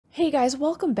Hey guys,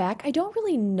 welcome back. I don't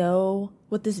really know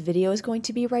what this video is going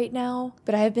to be right now,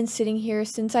 but I have been sitting here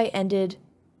since I ended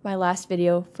my last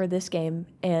video for this game,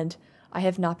 and I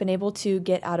have not been able to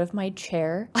get out of my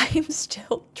chair. I am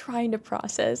still trying to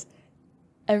process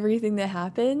everything that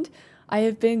happened. I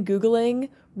have been Googling,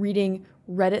 reading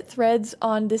Reddit threads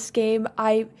on this game.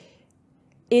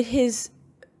 It has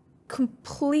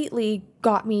completely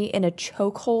got me in a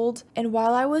chokehold, and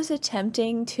while I was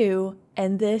attempting to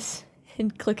end this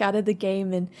and click out of the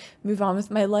game and move on with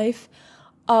my life,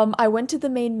 I went to the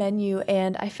main menu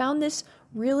and I found this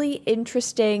really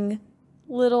interesting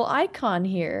little icon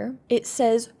here. It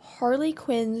says Harley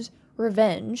Quinn's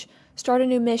Revenge. Start a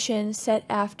new mission set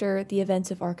after the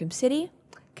events of Arkham City.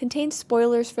 Contains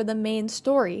spoilers for the main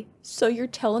story. So you're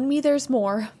telling me there's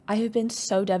more? I have been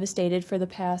so devastated for the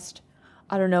past,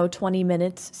 20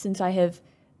 minutes since I have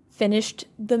finished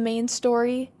the main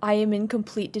story. I am in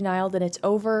complete denial that it's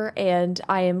over, and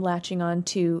I am latching on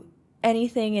to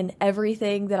anything and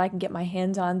everything that I can get my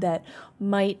hands on that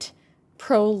might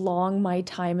prolong my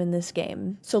time in this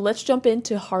game. So let's jump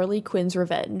into Harley Quinn's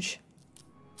Revenge.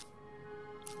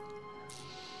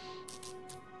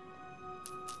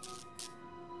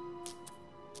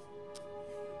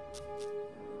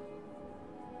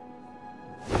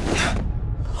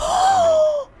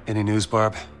 Any news,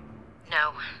 Barb?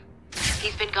 No.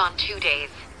 He's been gone 2 days.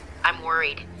 I'm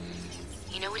worried.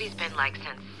 You know what he's been like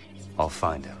since... I'll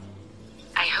find him.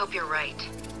 I hope you're right.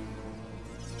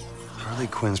 Harley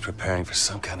Quinn's preparing for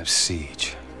some kind of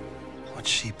siege. What's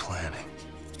she planning?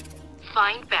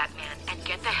 Find Batman and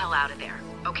get the hell out of there,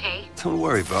 okay? Don't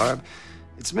worry, Barb.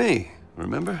 It's me,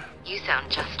 remember? You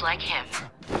sound just like him.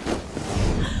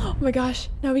 Oh my gosh,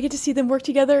 now we get to see them work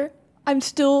together. I'm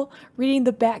still reading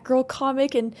the Batgirl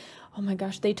comic, and oh my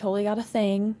gosh, they totally got a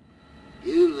thing.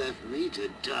 You left me to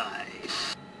die.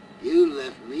 You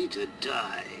left me to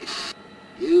die.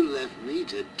 You left me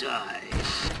to die.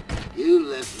 You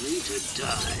left me to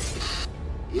die.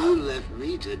 You left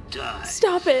me to die.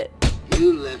 Stop it!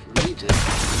 You left me to...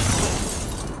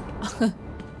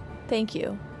 Thank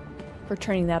you for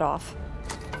turning that off.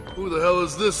 Who the hell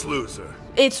is this loser?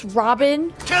 It's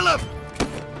Robin. Kill him!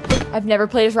 I've never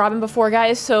played as Robin before,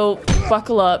 guys, so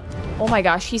buckle up. Oh my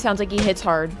gosh, he sounds like he hits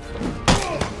hard.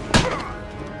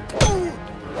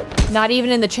 Not even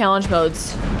in the challenge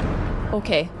modes.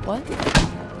 Okay, what?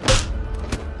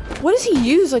 What does he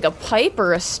use? Like a pipe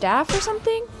or a staff or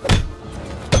something?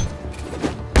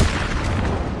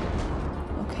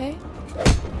 Okay.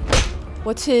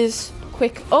 What's his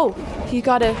quick... Oh, he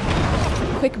got a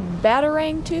quick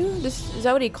batarang too? Is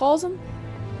that what he calls him?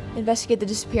 Investigate the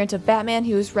disappearance of Batman.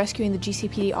 He was rescuing the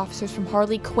GCPD officers from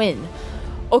Harley Quinn.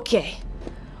 Okay.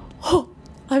 Oh,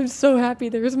 I'm so happy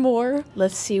there's more.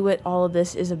 Let's see what all of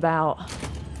this is about.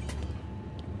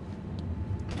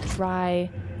 Dry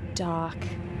dock.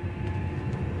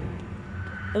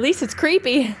 At least it's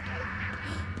creepy.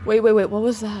 Wait, what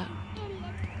was that?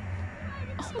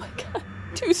 Oh my god,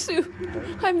 too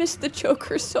soon. I missed the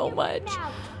Joker so much.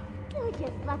 You're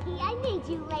just lucky I need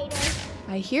you later.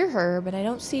 I hear her, but I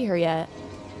don't see her yet.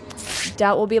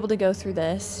 Doubt we'll be able to go through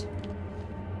this.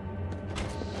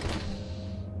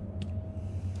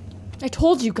 I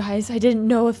told you guys I didn't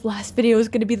know if last video was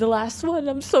going to be the last one.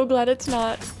 I'm so glad it's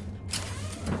not.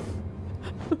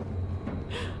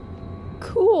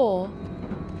 Cool.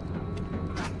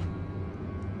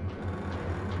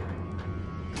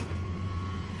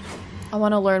 I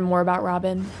want to learn more about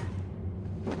Robin.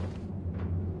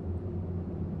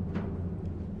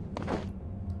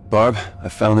 Barb, I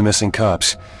found the missing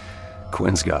cops.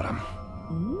 Quinn's got them.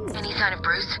 Any sign of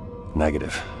Bruce?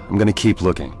 Negative. I'm gonna keep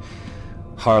looking.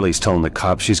 Harley's telling the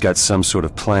cops she's got some sort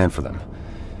of plan for them.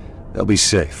 They'll be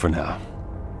safe for now.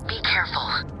 Be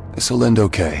careful. This'll end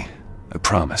okay. I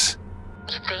promise.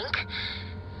 You think?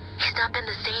 He's not been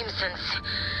the same since...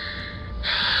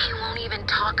 He won't even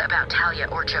talk about Talia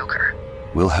or Joker.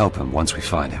 We'll help him once we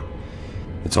find him.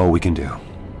 It's all we can do.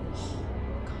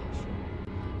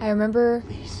 I remember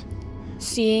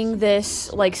seeing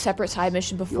this like separate side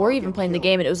mission before even playing the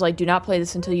game, and it was like, do not play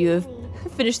this until you have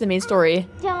finished the main story.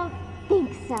 Don't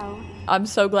think so. I'm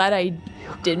so glad I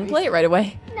didn't play it right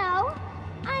away. No,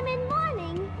 I'm in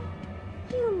mourning.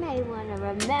 You may want to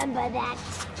remember that.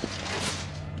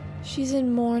 She's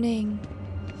in mourning.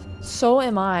 So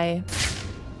am I.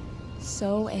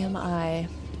 So am I.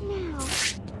 Now,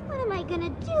 what am I gonna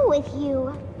do with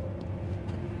you?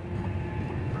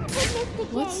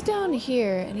 What's down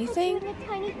here? Anything?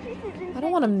 I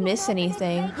don't want to miss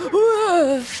anything.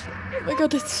 Oh my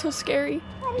god, that's so scary.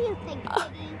 What do you think,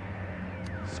 Piggy?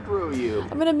 Screw you.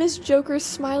 I'm gonna miss Joker's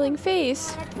smiling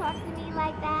face. Wanna talk to me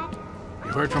like that?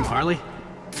 You heard from Harley?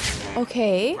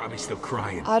 Okay. Probably still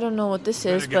crying. I don't know what this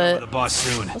is, Better get over but the boss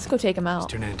soon. let's go take him out.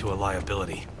 Turn it into a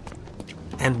liability.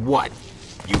 And what?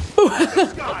 You.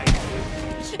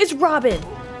 It's Robin.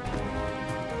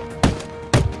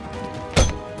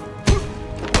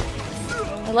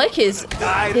 I like his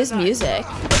music.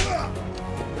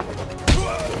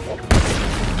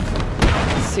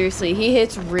 Seriously, he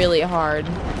hits really hard.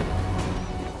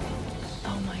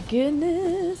 Oh my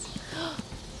goodness.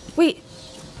 Wait.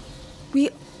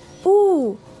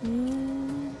 Ooh.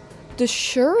 The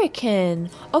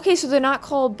shuriken. Okay, so they're not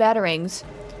called batarangs.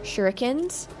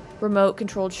 Shurikens. Remote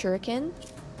controlled shuriken.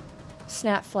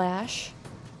 Snap flash.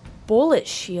 Bullet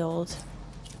shield.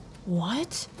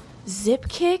 What? Zip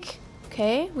kick?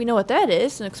 Okay, we know what that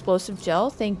is. An explosive gel,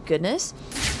 thank goodness.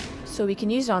 So we can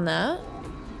use it on that.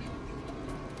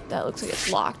 That looks like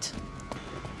it's locked.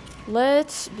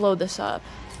 Let's blow this up.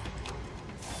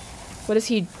 What does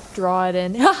he draw it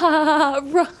in?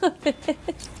 Run!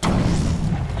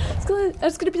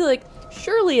 It's gonna be like,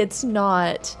 surely it's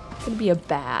not gonna be a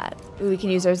bat. Ooh, we can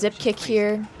use our zip kick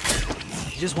here.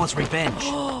 He just wants revenge.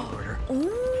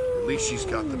 At least she's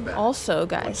got the bat. Also, Once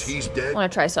guys, he's I dead,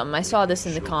 want to try something. I saw this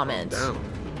in the she'll calm comments. down.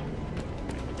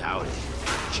 Doubt it.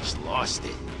 She's lost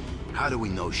it. How do we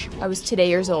know she won't? I was today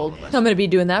years old. I'm gonna be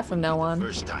doing that from now on.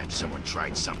 First time someone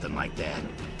tried something like that.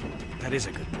 That is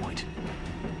a good point.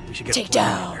 We should get Take a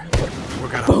plan down. together.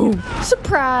 We're gonna Boom!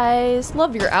 Surprise!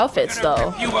 Love your outfits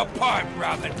though. you apart,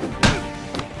 Robin.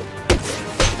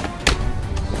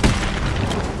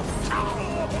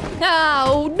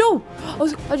 Oh no!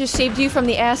 I just saved you from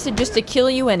the acid just to kill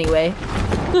you anyway.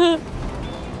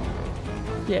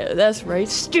 Yeah, that's right.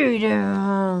 Stay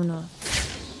down.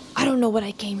 I don't know what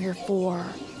I came here for.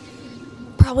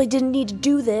 Probably didn't need to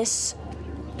do this,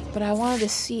 but I wanted to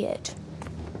see it.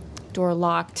 Door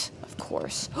locked, of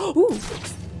course. Ooh!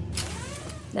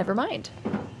 Never mind.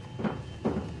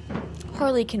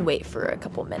 Harley can wait for a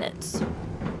couple minutes.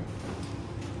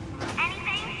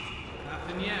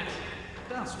 Nothing yet.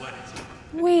 Don't sweat it.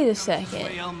 Wait a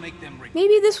second. I'll make them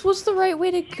Maybe this was the right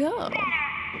way to go. I've lost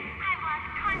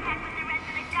contact with the rest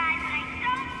of the guys and I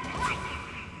don't like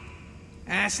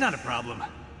it. It's not a problem.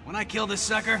 When I kill this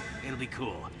sucker, it'll be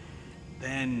cool.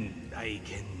 Then I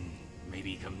can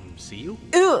maybe come see you?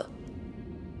 Ugh.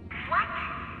 What?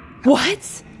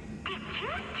 What? Did you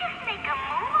just make a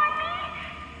move on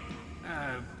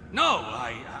me? No,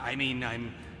 I mean,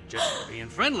 I'm just being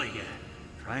friendly,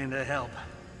 trying to help.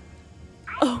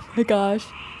 Oh my gosh.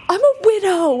 I'm a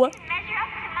widow! Measure up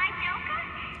to my Joker?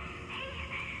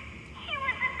 He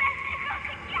was the best a girl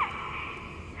could get.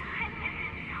 I miss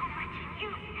him so much, and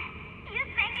you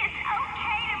think it's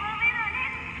okay to move in on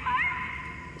his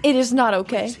turf? It is not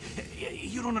okay.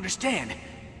 You don't understand.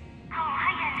 Oh,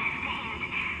 I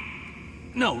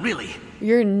understand. No, really.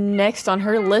 You're next on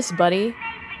her list, buddy. They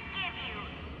forgive you.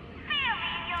 Feel me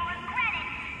and you'll regret it.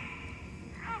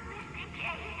 Oh, Mr. J,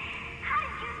 how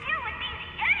did you deal with these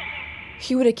idiots?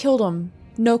 He would have killed him.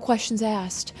 No questions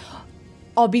asked.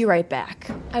 I'll be right back.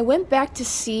 I went back to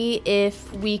see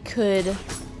if we could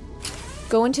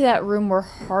go into that room where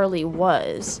Harley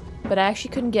was, but I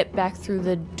actually couldn't get back through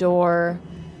the door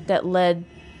that led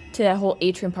to that whole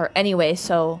atrium part anyway,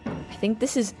 so I think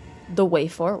this is the way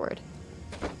forward.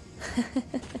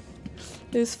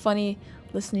 It was funny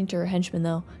listening to her henchman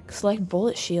though. Select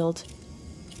bullet shield.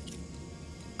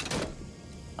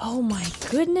 Oh my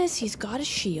goodness, he's got a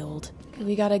shield. Okay,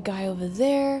 we got a guy over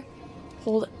there.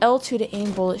 Hold L2 to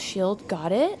aim bullet shield.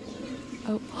 Got it.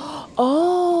 Oh,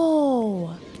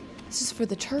 oh! This is for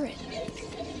the turret.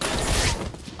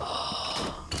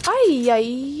 Ay,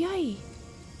 ay, ay.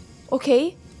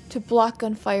 Okay, to block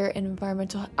gunfire and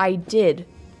environmental. I did,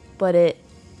 but it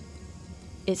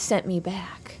sent me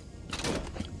back.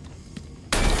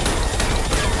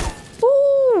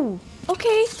 Ooh,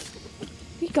 okay,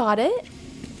 we got it.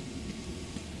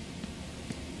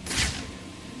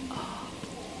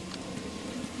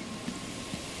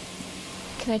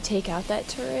 Can I take out that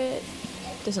turret?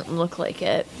 Doesn't look like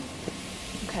it.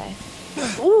 Okay.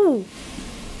 Ooh.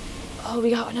 Oh, we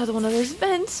got another one of those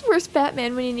vents. Where's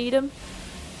Batman when you need him?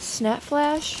 Snap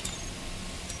flash.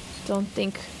 Don't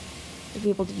think we'll be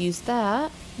able to use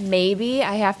that. Maybe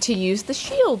I have to use the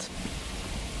shield.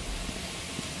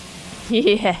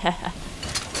 Yeah.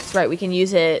 That's right, we can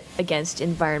use it against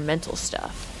environmental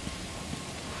stuff.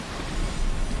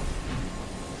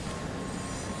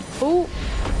 Oh.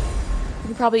 We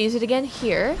can probably use it again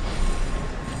here.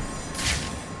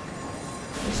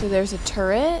 So there's a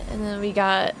turret, and then we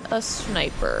got a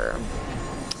sniper.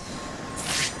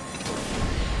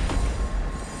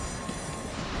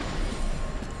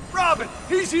 Robin,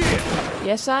 he's here!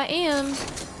 Yes, I am.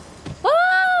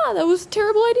 Ah! That was a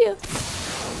terrible idea.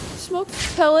 Smoke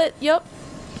pellet, yep.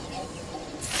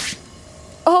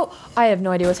 Oh, I have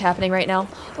no idea what's happening right now.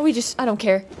 Oh, I don't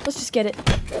care. Let's just get it.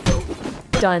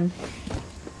 Done.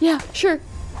 Yeah, sure.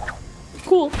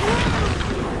 Cool.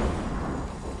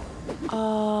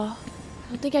 I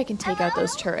don't think I can take out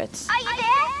those turrets. Are you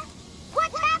there?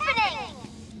 What's happening?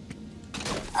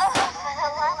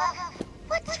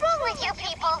 What's wrong with you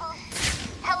people?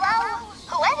 Hello?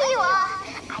 Whoever you are,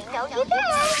 I know you're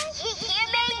there. You hear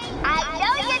me? I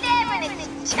know you're there, but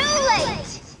it's too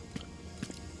late.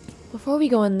 Before we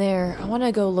go in there, I want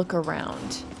to go look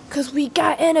around. Because we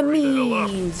got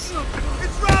enemies!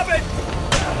 It's Robin!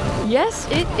 Yes,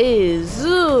 it is.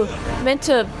 Ugh. Meant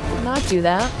to not do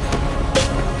that.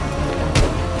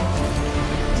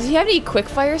 Does he have any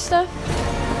quickfire stuff?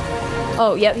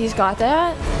 Oh, yep, he's got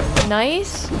that.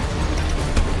 Nice.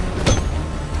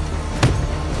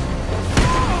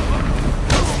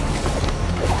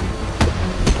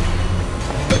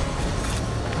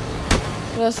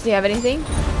 What else? Does he have anything?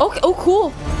 Okay. Oh,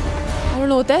 cool. I don't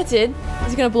know what that did.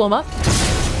 Is he gonna blow him up?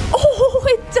 Oh,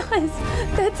 it does.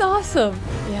 That's awesome.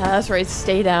 Yeah, that's right.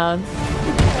 Stay down.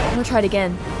 I'm gonna try it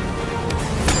again.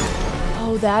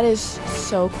 Oh, that is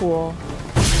so cool.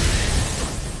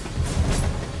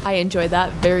 I enjoyed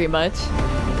that very much.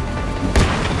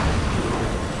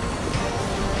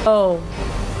 Oh.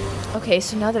 Okay,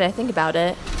 so now that I think about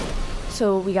it,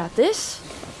 so we got this.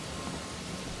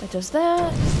 That does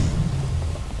that.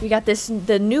 We got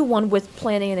the new one with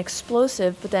planting an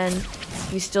explosive, but then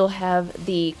we still have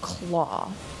the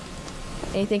claw.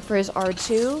 Anything for his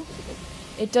R2?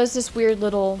 It does this weird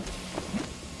little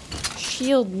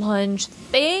shield lunge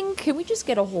thing. Can we just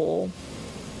get a whole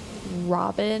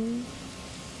Robin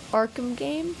Arkham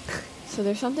game? So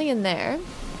there's something in there.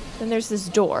 Then there's this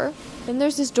door. Then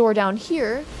there's this door down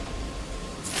here.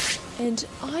 And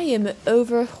I am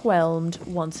overwhelmed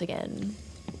once again.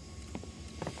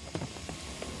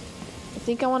 I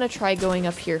think I want to try going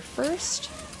up here first.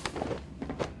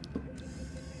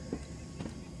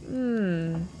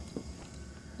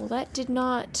 Well, that did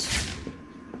not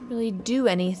really do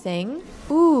anything.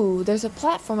 Ooh, there's a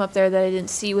platform up there that I didn't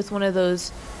see with one of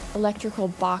those electrical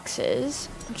boxes.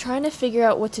 I'm trying to figure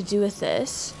out what to do with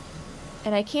this.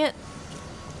 And I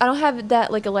don't have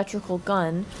that, like, electrical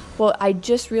gun. Well, I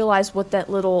just realized what that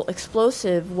little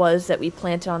explosive was that we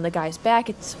planted on the guy's back.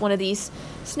 It's one of these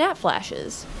snap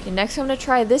flashes. Okay, next I'm gonna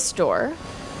try this door.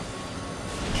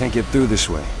 Can't get through this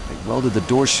way. They welded the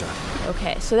door shut.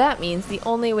 Okay, so that means the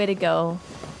only way to go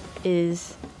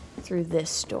is through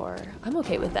this door. I'm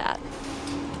okay with that.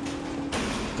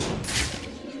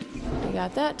 We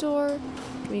got that door.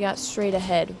 We got straight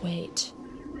ahead. Wait.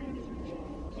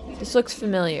 This looks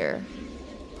familiar.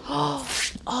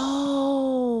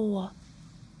 Oh!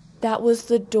 That was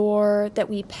the door that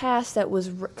we passed that was...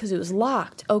 because it was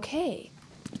locked. Okay.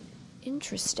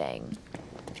 Interesting.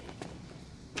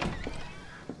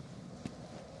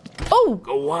 Oh!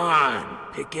 Go on,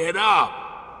 pick it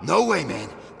up. No way, man.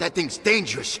 That thing's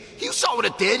dangerous. You saw what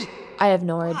it did. I have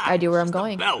no idea where I'm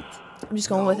going. Belt. I'm just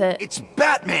going with it. It's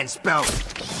Batman's belt.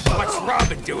 What's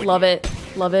Robin doing? Love it.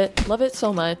 Love it. Love it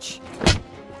so much.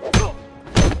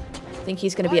 I think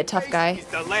he's gonna be a tough guy. It's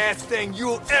the last thing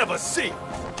you'll ever see.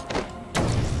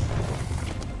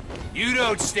 You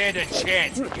don't stand a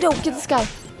chance. No, get this guy.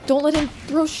 Don't let him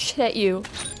throw shit at you.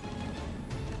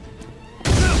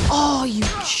 Oh, you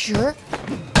jerk.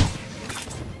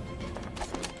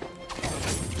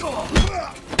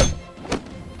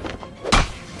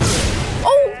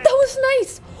 Oh, that was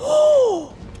nice.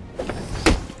 Oh.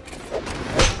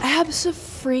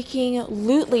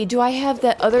 Abso-freaking-lutely. Do I have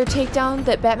that other takedown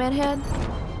that Batman had?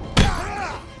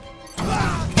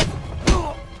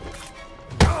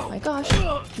 Oh my gosh.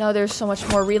 Now there's so much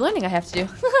more relearning I have to do.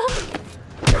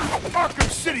 Arkham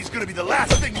City's gonna be the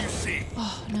last thing you see.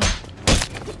 Oh, no.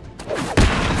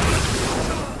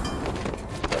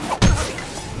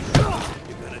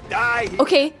 You're gonna die here.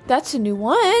 Okay, that's a new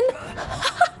one.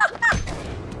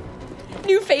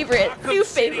 New favorite. New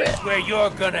favorite. City's where you're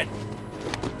gonna...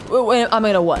 Wait, I'm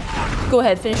gonna what? Go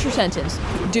ahead, finish your sentence.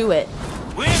 Do it.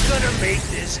 We're gonna make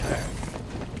this hurt.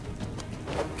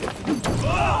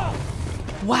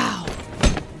 Wow.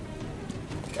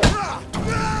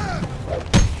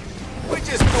 We're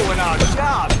just doing our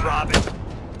job, Robin.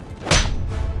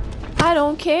 I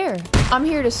don't care. I'm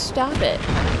here to stop it.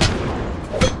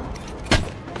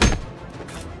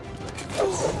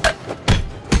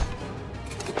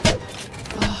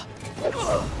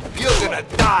 You're gonna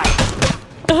die.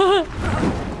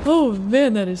 Oh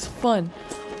man, that is fun.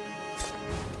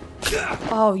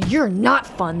 Oh, you're not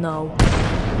fun though.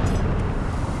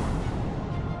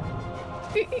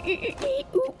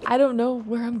 I don't know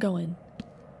where I'm going.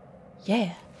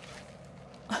 Yeah.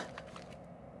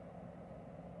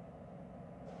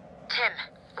 Tim,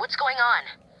 what's going on?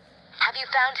 Have you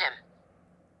found him?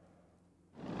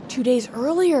 2 days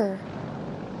earlier.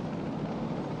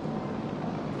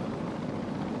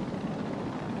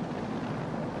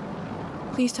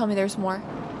 Please tell me there's more.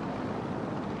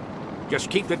 Just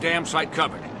keep the damn site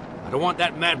covered. I don't want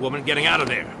that mad woman getting out of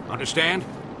there. Understand?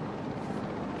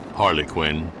 Harley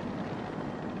Quinn.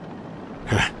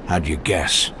 How'd you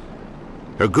guess?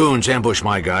 Her goons ambushed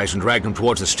my guys and dragged them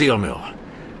towards the steel mill.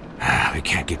 We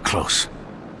can't get close.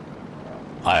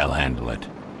 I'll handle it.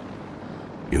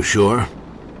 You sure?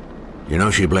 You know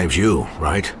she blames you,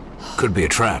 right? Could be a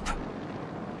trap.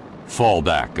 Fall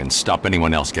back and stop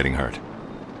anyone else getting hurt.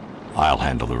 I'll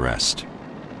handle the rest.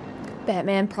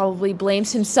 Batman probably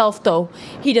blames himself, though.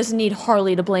 He doesn't need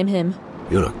Harley to blame him.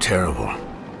 You look terrible.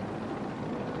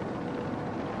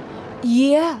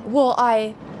 Yeah, well,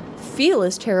 I feel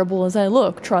as terrible as I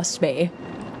look, trust me.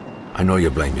 I know you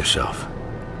blame yourself.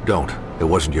 Don't. It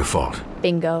wasn't your fault.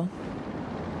 Bingo.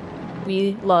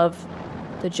 We love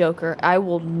the Joker. I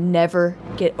will never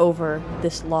get over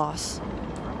this loss.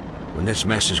 When this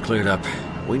mess is cleared up,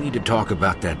 we need to talk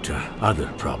about that other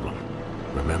problem.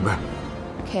 Remember?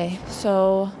 Okay,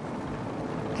 so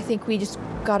I think we just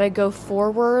gotta go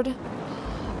forward.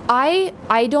 I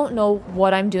don't know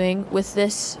what I'm doing with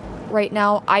this right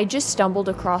now. I just stumbled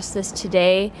across this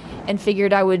today and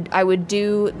figured I would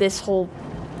do this whole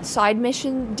side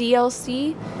mission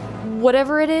DLC,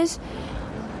 whatever it is.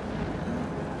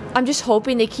 I'm just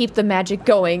hoping to keep the magic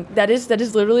going. That is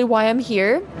literally why I'm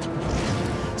here.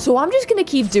 So I'm just gonna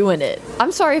keep doing it.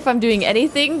 I'm sorry if I'm doing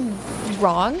anything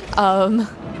wrong.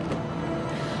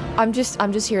 I'm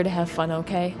just here to have fun,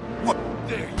 okay? What?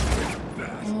 There you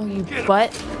Oh, you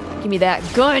butt. Give me that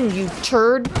gun, you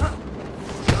turd.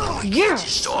 Yeah.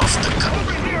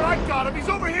 Over here! I got him! He's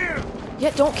over here!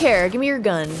 Yeah, don't care. Give me your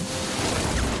gun.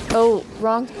 Oh,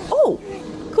 wrong. Oh,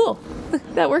 cool.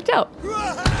 That worked out.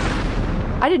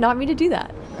 I did not mean to do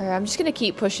that. All right, I'm just gonna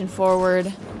keep pushing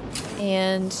forward,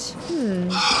 and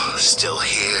Still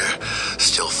here.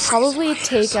 Still probably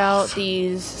take out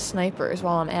these snipers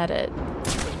while I'm at it.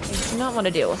 I do not want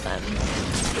to deal with them.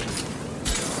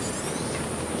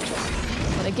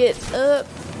 I'm gonna get up.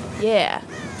 Yeah.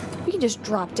 We can just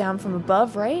drop down from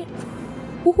above, right?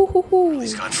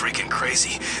 He's gone freaking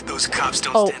crazy. Those cops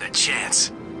don't stand a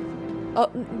chance. Oh,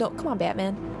 no, come on,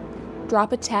 Batman.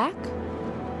 Drop attack?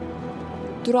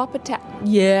 Drop attack.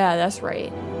 Yeah, that's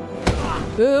right.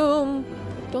 Boom.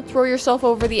 Don't throw yourself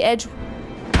over the edge.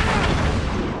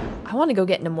 I want to go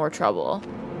get into more trouble.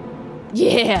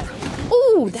 Yeah.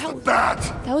 Ooh,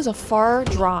 that was a far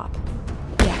drop.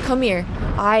 Yeah, come here.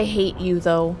 I hate you,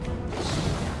 though.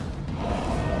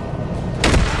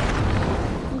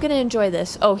 I'm gonna enjoy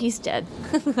this. Oh, he's dead.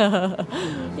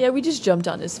 Yeah, we just jumped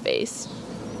on his face.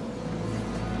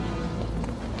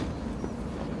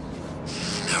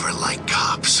 Never like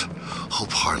cops.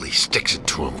 Hope Harley sticks it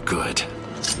to him good.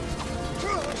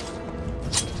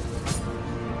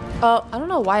 Oh, I don't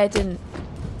know why it didn't.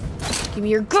 Give me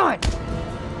your gun!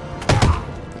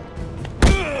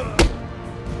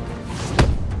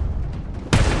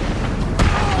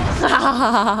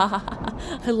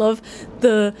 I love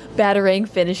the Batarang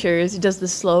finishers. It does the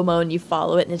slow-mo and you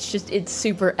follow it and it's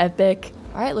super epic.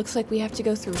 Alright, looks like we have to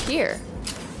go through here.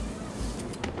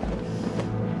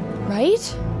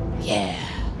 Right? Yeah.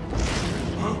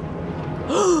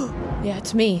 Yeah,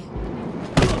 it's me.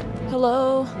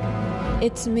 Hello,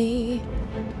 it's me.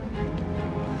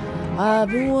 I've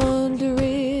been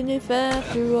wondering if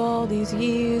after all these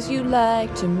years you'd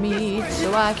like to meet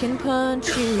so I can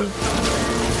punch you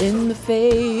in the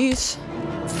face.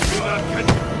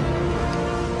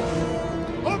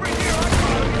 Over here! I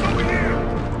got him! Over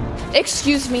here!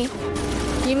 Excuse me.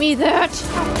 Give me that.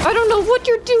 I don't know what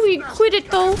you're doing. Quit it,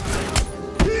 though.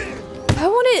 I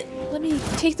want it. Let me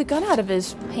take the gun out of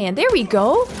his hand. There we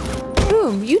go.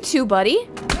 Boom. You too, buddy.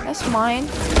 That's mine.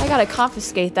 I gotta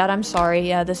confiscate that. I'm sorry.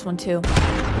 Yeah, this one too.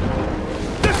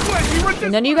 This way!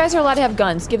 And none of you guys are allowed to have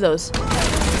guns. Give those.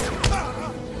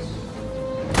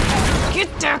 Get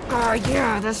that guy.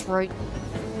 Yeah, that's right.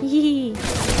 Yee.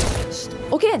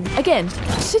 Again.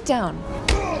 Sit down.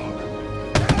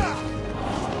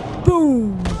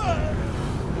 Boom.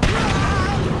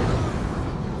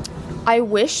 I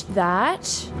wish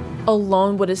that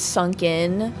alone would have sunk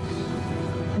in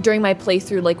during my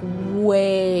playthrough like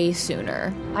way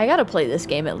sooner. I gotta play this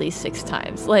game at least 6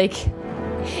 times. Like,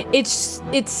 it's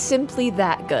simply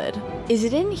that good. Is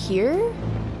it in here?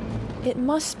 It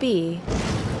must be.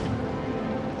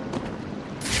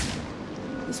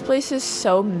 This place is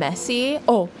so messy.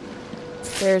 Oh,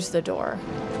 there's the door.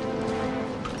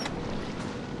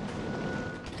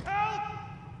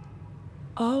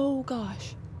 Oh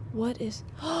gosh, what is...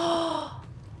 Oh,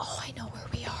 I know where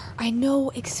we are. I know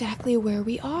exactly where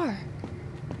we are.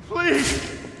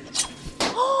 Please!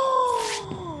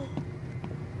 Oh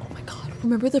my god,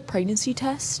 remember the pregnancy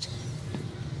test?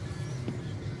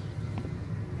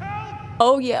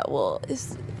 Oh yeah, well,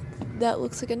 that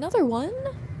looks like another one.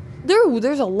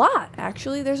 There's a lot,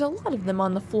 actually. There's a lot of them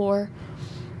on the floor.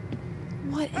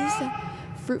 What is that?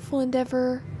 Fruitful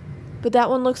endeavor. But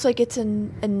that one looks like it's a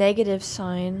negative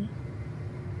sign.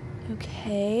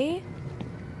 Okay.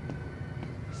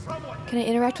 Can I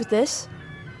interact with this?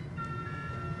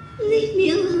 Leave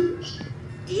me alone.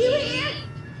 Do you hear?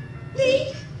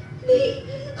 Leave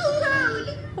me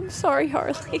alone. I'm sorry,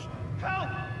 Harley.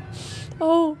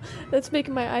 Oh, that's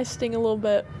making my eyes sting a little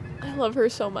bit. I love her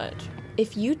so much.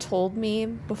 If you told me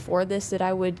before this that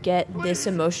I would get this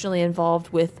emotionally involved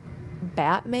with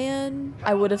Batman,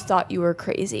 I would have thought you were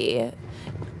crazy.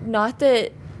 Not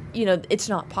that, you know, it's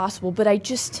not possible, but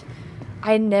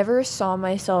I never saw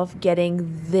myself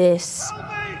getting this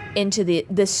into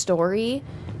this story.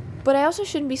 But I also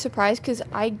shouldn't be surprised because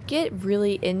I get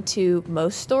really into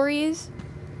most stories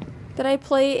that I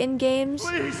play in games.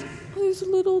 Please. There's a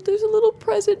little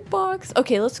present box.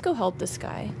 Okay, let's go help this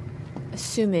guy.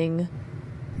 Assuming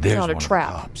it's not a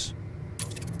trap. It's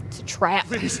a trap.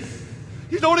 Please.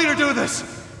 You don't need to do this.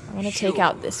 I want to take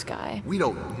out this guy. We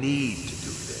don't need to do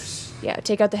this. Yeah,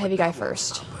 take out the heavy guy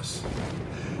first.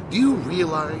 Do you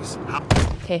realize how...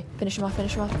 Okay, finish him off,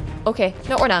 finish him off. Okay,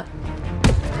 no, we're not.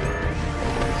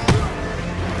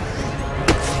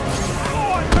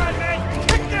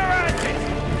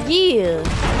 Yeah.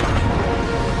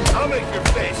 I'll make your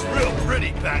face real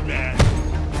pretty, Batman.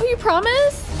 Oh, you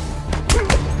promise?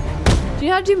 Do you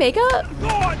know how to do makeup? Go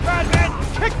on, Batman!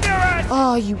 Kick their ass!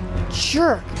 Oh, you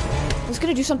jerk. I was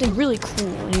gonna do something really cool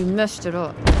and you messed it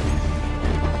up.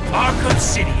 Arkham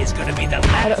City is gonna be the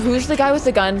last. Who's the guy with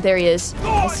the gun? There he is.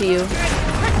 I see you.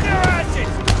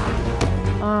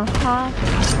 Uh-huh.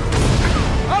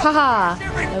 Haha.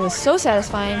 That was so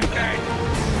satisfying.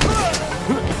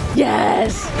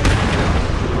 Yes!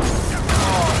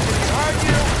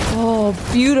 Oh,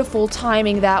 beautiful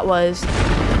timing that was.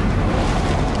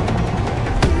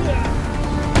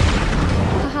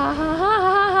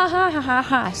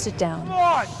 Ha. Sit down. Come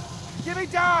on! Get me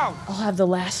down! I'll have the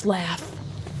last laugh.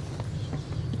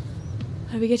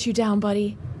 How do we get you down,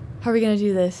 buddy? How are we gonna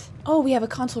do this? Oh, we have a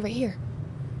console right here.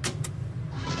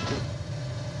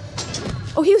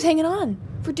 Oh, he was hanging on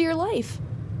for dear life.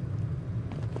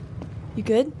 You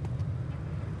good?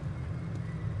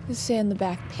 Does it say on the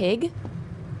back, pig?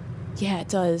 Yeah, it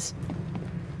does.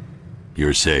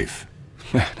 You're safe.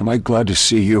 Am I glad to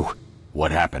see you?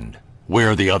 What happened?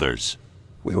 Where are the others?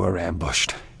 We were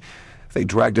ambushed. They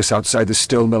dragged us outside the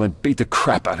steel mill and beat the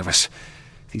crap out of us.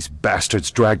 These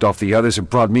bastards dragged off the others and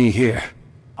brought me here.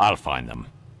 I'll find them.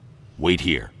 Wait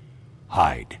here.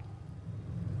 Hide.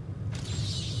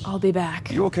 I'll be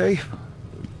back. You okay?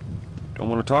 Don't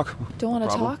want to talk? Don't want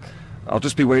to talk? I'll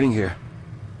just be waiting here.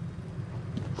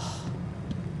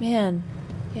 Man,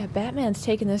 yeah, Batman's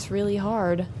taking this really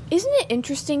hard. Isn't it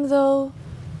interesting, though,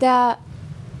 that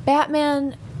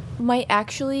Batman might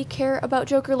actually care about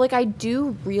Joker? Like, I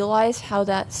do realize how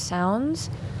that sounds,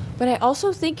 but I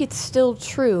also think it's still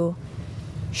true.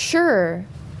 Sure,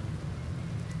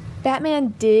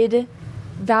 Batman did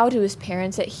vow to his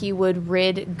parents that he would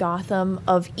rid Gotham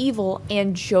of evil,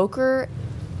 and Joker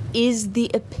is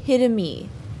the epitome,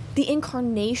 the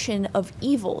incarnation of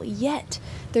evil, yet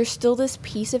there's still this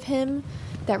piece of him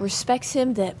that respects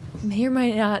him, that may or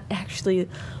may not actually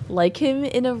like him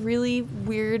in a really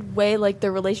weird way. Like,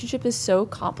 their relationship is so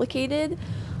complicated,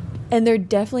 and there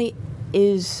definitely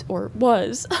is, or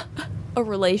was, a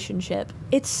relationship.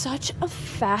 It's such a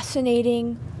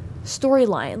fascinating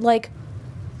storyline. Like,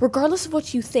 regardless of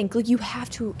what you think, like, you have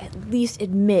to at least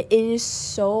admit it is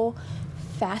so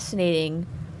fascinating,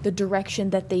 the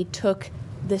direction that they took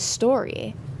this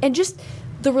story. And just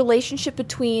the relationship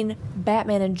between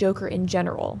Batman and Joker in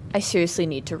general. I seriously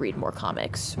need to read more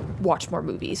comics, watch more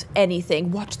movies, anything.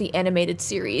 Watch the animated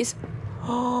series.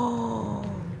 Oh,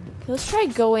 let's try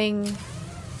going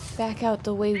back out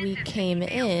the way we came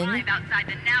in. Live outside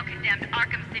the now condemned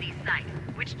Arkham City site,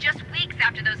 which just weeks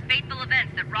after those fateful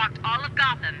events that rocked all of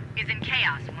Gotham is in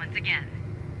chaos once again.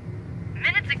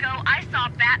 Minutes ago, I saw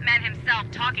Batman himself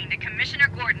talking to Commissioner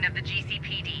Gordon of the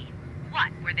GCPD.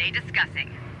 What were they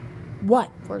discussing?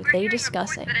 What were We're they hearing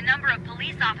discussing? reports that a number of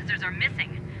police officers are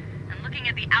missing, and looking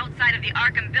at the outside of the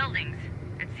Arkham buildings,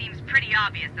 it seems pretty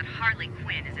obvious that Harley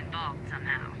Quinn is involved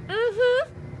somehow.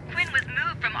 Mm-hmm. Quinn was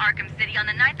moved from Arkham City on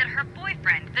the night that her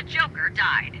boyfriend, the Joker,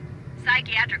 died.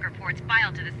 Psychiatric reports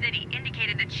filed to the city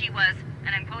indicated that she was,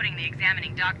 and I'm quoting the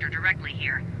examining doctor directly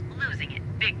here, losing it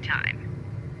big time.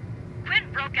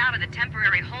 Quinn broke out of the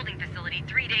temporary holding facility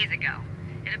 3 days ago.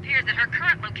 It appears that her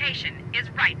current location is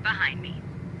right behind me.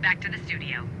 Back to the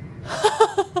studio.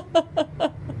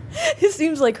 It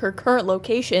seems like her current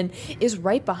location is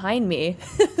right behind me.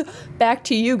 Back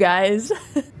to you guys.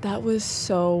 That was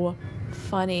so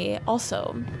funny.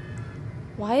 Also,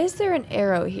 why is there an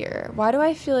arrow here? Why do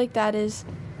I feel like that is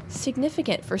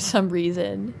significant for some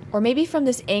reason? Or maybe from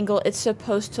this angle it's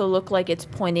supposed to look like it's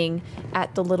pointing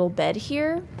at the little bed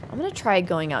here. I'm gonna try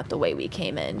going out the way we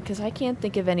came in because I can't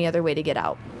think of any other way to get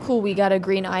out. Cool, we got a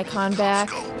green icon back.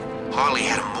 Harley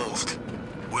had him moved.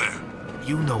 Where?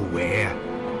 You know where.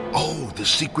 Oh, the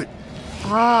secret.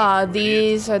 Ah,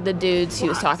 these are the dudes he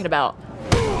was talking about.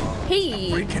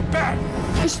 Hey! Freaking bat!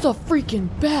 It's the freaking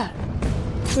bat!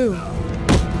 Boom.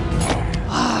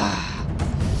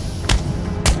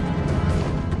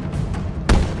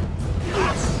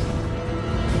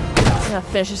 I'm gonna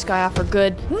finish this guy off for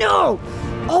good. No!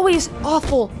 Always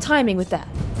awful timing with that.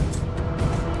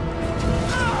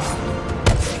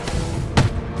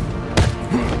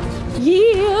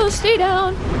 Yeah, stay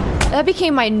down. That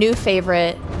became my new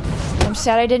favorite. I'm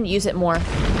sad I didn't use it more.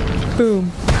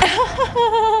 Boom.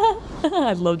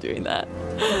 I love doing that.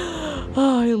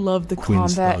 Oh, I love the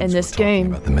Quinn's combat in thugs this were talking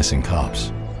game. about the missing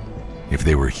cops. If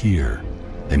they were here,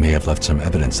 they may have left some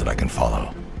evidence that I can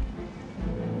follow.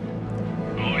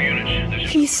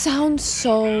 He sounds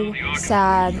so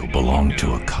sad. He'll belong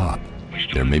to a cop.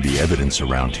 There may be evidence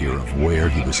around here of where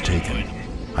he was taken.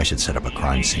 I should set up a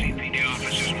crime scene.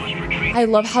 I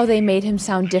love how they made him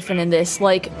sound different in this.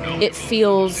 Like, it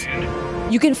feels...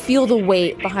 You can feel the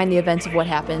weight behind the events of what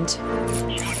happened.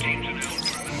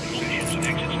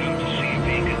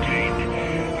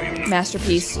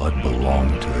 Masterpiece. His blood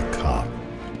belonged to the cop.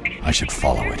 I should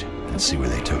follow it and see where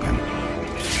they took him.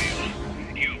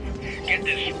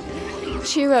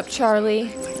 Cheer up,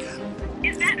 Charlie.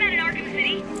 Is that man in Arkham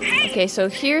City? Hey! Okay, so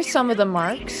here's some of the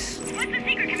marks. What's the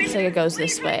secret commission? Looks like it goes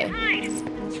this way.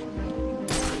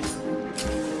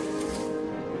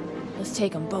 Let's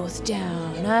take them both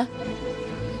down, huh?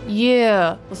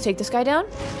 Yeah. Let's take this guy down.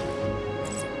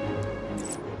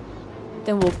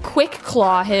 Then we'll quick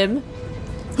claw him.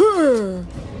 Boom.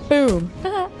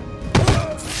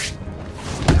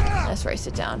 That's where I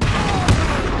sit down.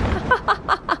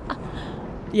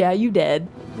 Yeah, you dead.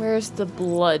 Where's the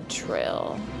blood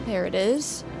trail? There it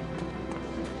is.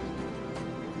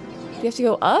 Do you have to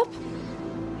go up?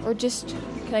 Or just...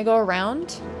 Can I go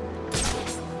around?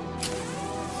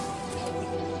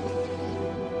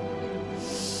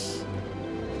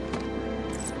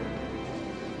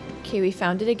 Okay, we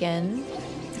found it again.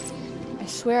 I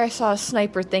swear I saw a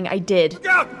sniper thing. I did. Look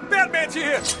out! Batman's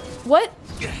here! What?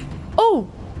 Oh!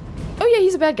 Oh yeah,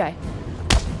 he's a bad guy.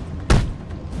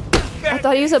 I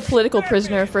thought he was a political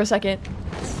prisoner for a second.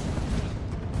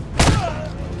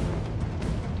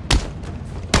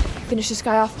 Finish this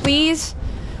guy off, please.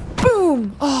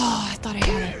 Boom! Oh, I thought I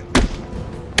had it.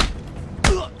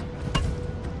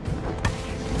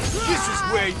 This is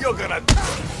where you're gonna...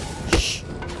 Shh.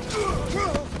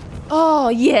 Oh,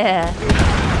 yeah.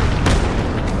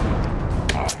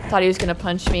 Thought he was gonna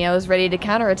punch me. I was ready to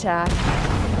counterattack.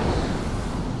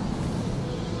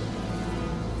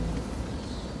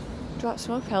 Drop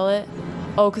smoke pellet.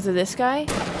 Oh, because of this guy?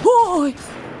 Oh!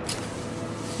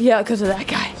 Yeah, because of that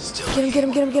guy. Get him, get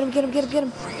him, get him, get him, get him, get him, get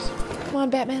him. Come on,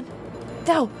 Batman.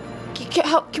 Dow.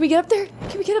 Can we get up there?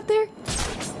 Can we get up there?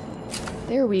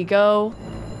 There we go.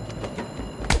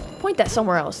 Point that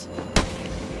somewhere else.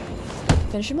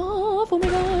 Finish him off. Oh my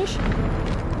gosh.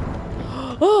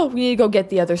 Oh, we need to go get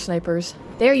the other snipers.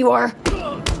 There you are.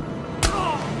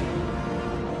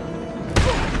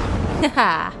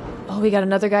 Haha. Oh, we got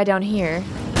another guy down here.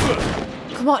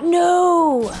 Come on.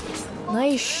 No.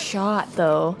 Nice shot,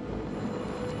 though.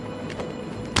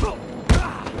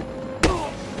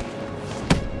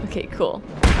 Okay, cool.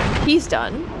 He's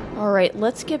done. All right,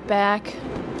 let's get back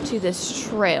to this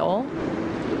trail.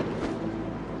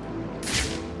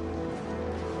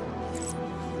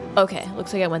 Okay,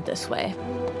 looks like I went this way.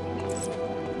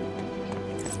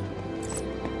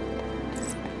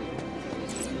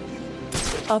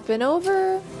 Up and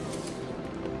over.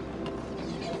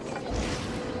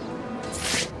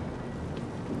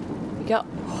 We go.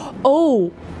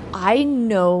 Oh, I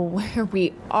know where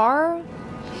we are.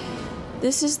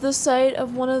 This is the site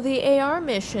of one of the AR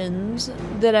missions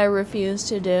that I refuse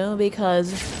to do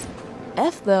because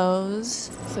F those.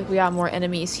 Looks like we got more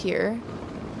enemies here.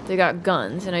 They got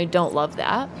guns, and I don't love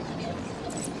that.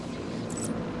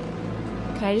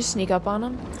 Can I just sneak up on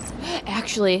them?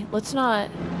 Actually, let's not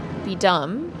be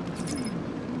dumb.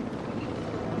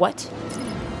 What?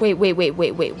 Wait,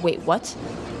 what?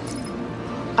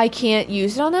 I can't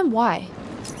use it on them? Why?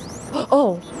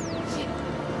 Oh.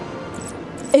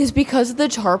 It's because the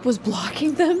tarp was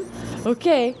blocking them?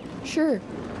 Okay, sure.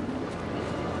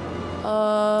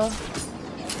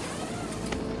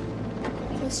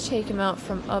 Let's take him out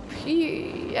from up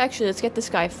here. Actually, let's get this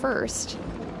guy first.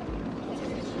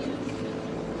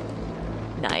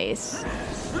 Nice.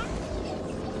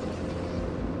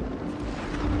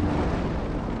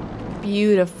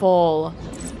 Beautiful.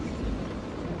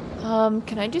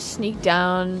 Can I just sneak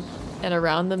down and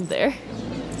around them there?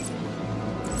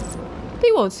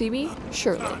 They won't see me,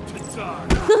 surely.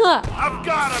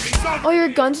 Oh, your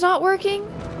gun's not working?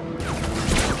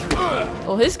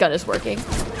 Oh, his gun is working.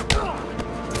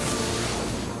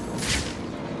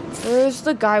 Where's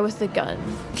the guy with the gun?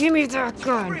 Give me that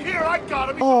gun!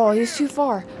 Oh, he's too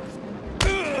far.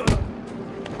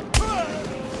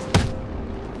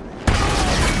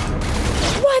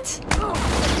 What?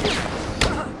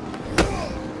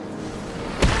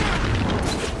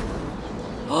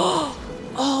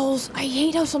 Oh, I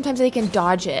hate how sometimes they can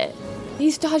dodge it.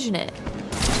 He's dodging it.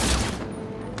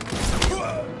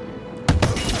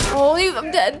 Oh,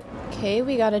 I'm dead. Okay,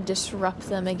 we gotta disrupt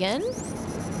them again.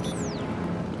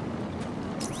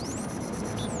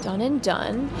 Done and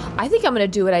done. I think I'm gonna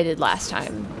do what I did last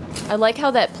time. I like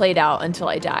how that played out until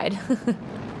I died. So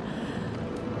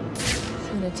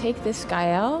I'm gonna take this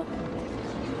guy out.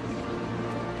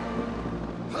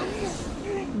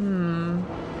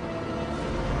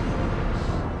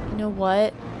 You know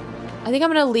what? I think I'm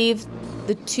gonna leave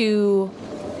the two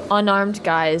unarmed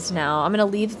guys now. I'm gonna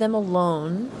leave them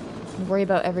alone and worry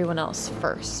about everyone else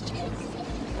first.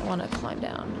 I wanna climb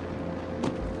down.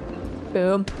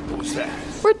 Boom. Who's that?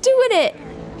 We're doing it!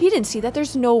 He didn't see that.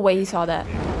 There's no way he saw that.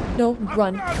 No,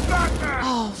 run.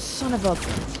 Oh, son of a...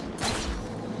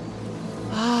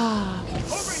 Ah,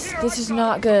 this is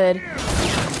not good.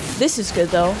 This is good,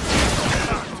 though.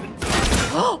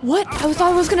 What? I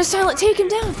thought I was gonna silent take him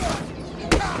down.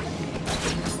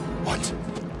 What?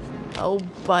 Oh,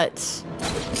 but...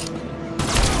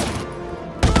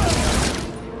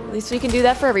 At least we can do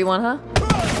that for everyone, huh?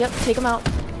 Yep, take him out.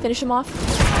 Finish him off.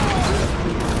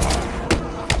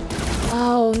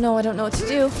 Oh, no, I don't know what to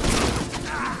do.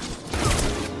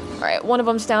 Alright, one of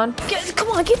them's down. Come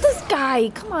on, get this guy!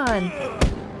 Come on!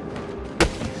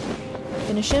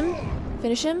 Finish him.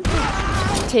 Finish him.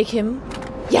 Take him.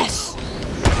 Yes!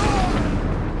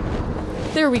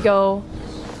 There we go.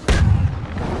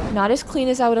 Not as clean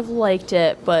as I would have liked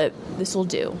it, but this'll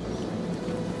do.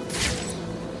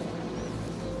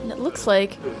 And it looks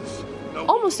like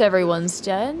almost everyone's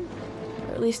dead.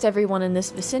 Or at least everyone in this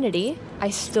vicinity. I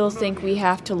still think we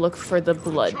have to look for the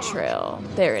blood trail.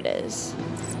 There it is.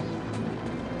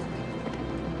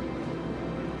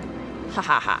 Ha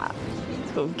ha ha.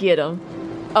 Let's go get him.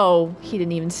 Oh, he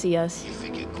didn't even see us. You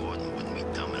figure Gordon wouldn't be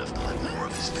dumb enough to let more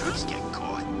of his guys get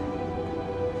caught?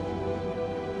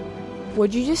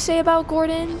 What'd you just say about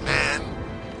Gordon? Man,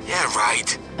 yeah,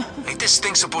 right. Ain't this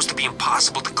thing supposed to be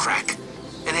impossible to crack?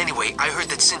 And anyway, I heard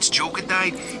that since Joker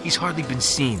died, he's hardly been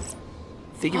seen.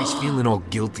 Figure he's feeling all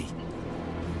guilty.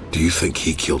 Do you think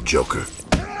he killed Joker?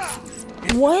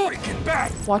 What?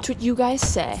 Watch what you guys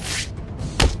say.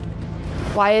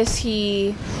 Why is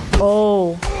he...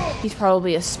 Oh, he's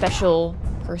probably a special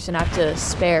person I have to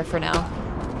spare for now.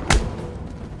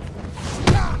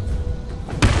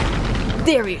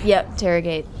 There we... Yep,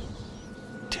 interrogate.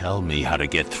 Tell me how to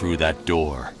get through that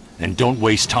door, and don't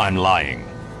waste time lying.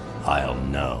 I'll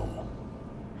know.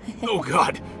 Oh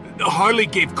God, Harley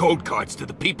gave code cards to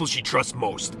the people she trusts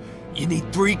most. You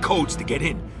need 3 codes to get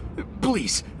in.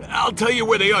 Please, I'll tell you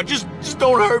where they are. Just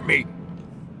don't hurt me.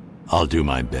 I'll do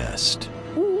my best.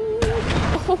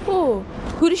 Ooh.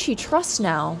 Who does she trust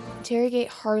now? Interrogate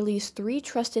Harley's 3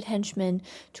 trusted henchmen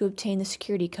to obtain the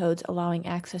security codes allowing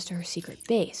access to her secret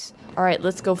base. Alright,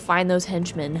 let's go find those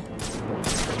henchmen.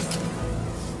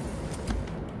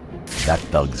 That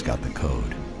thug's got the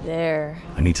code. There.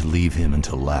 I need to leave him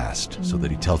until last, so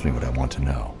that he tells me what I want to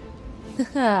know.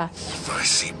 If I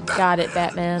see Batman, got it,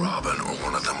 Batman. Robin, or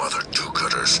one of them other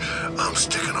do-gooders, I'm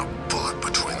sticking a bullet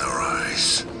between their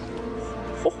eyes.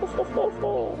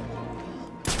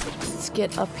 Let's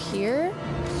get up here.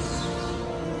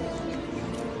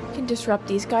 We can disrupt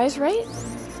these guys, right?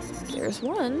 There's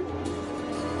one.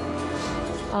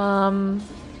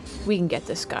 We can get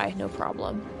this guy, no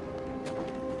problem.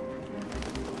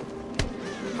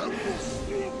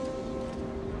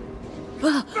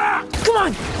 Come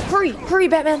on! Hurry! Hurry,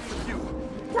 Batman!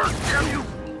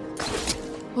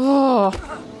 Oh.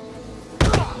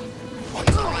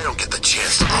 I don't get the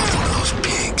chance to off one of those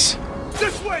pigs.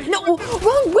 This way! No!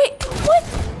 Wrong way! What?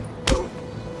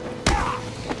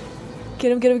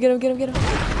 Get him, get him, get him, get him, get him.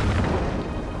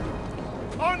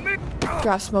 On me!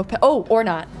 Drop smoke pad. Oh, or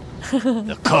not.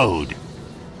 The code.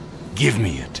 Give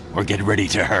me it, or get ready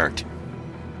to hurt.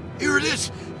 Here it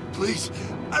is. Please,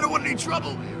 I don't want any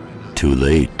trouble. Too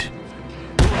late.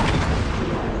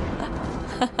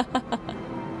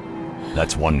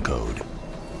 That's one code.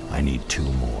 I need 2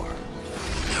 more.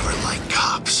 Never like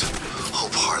cops.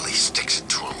 Hope Harley sticks it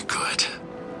to him good.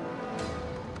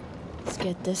 Let's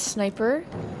get this sniper.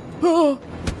 You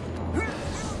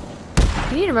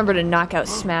need to remember to knock out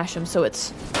smash him so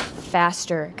it's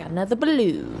faster. Got another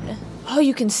balloon. Oh,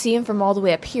 you can see him from all the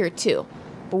way up here too.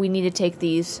 But we need to take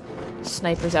these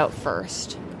snipers out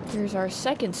first. Here's our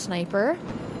second sniper.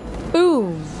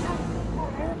 Boom.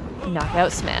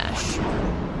 Knockout smash.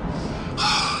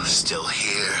 Still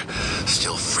here.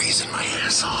 Still freezing my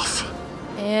ass off.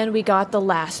 And we got the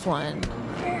last one.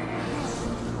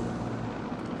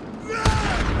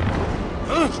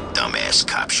 Dumbass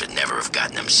cops should never have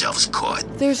gotten themselves caught.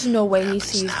 There's no way he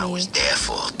sees Now me. it's their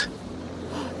fault.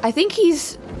 I think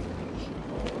he's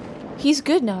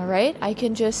good now, right? I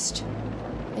can just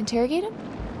interrogate him?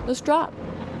 Let's drop.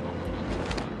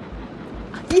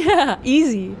 Yeah,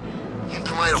 easy.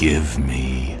 Give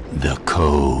me the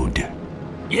code.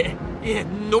 Yeah,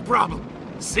 no problem.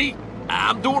 See?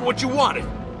 I'm doing what you wanted.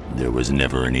 There was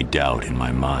never any doubt in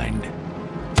my mind.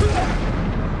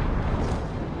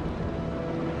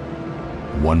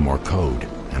 One more code,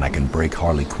 and I can break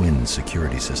Harley Quinn's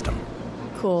security system.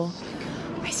 Cool.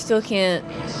 I still can't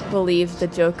believe the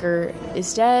Joker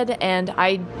is dead, and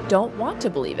I don't want to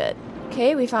believe it.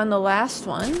 Okay, we found the last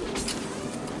one.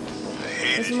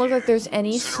 Doesn't look like there's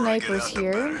any snipers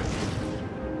here.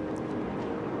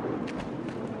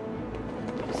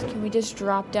 So can we just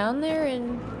drop down there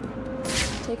and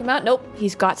take him out? Nope,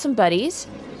 he's got some buddies.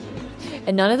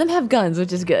 And none of them have guns,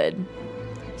 which is good.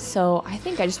 So I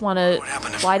think I just want to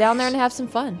fly down there and have some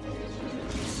fun.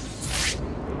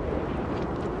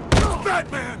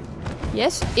 Batman!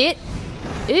 Yes, it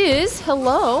is.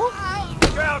 Hello.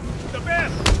 Found the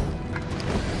best!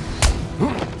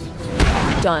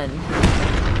 Done.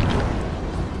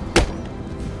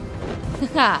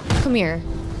 Haha, come here.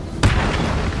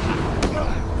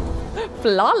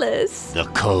 Flawless. The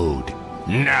code.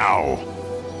 Now!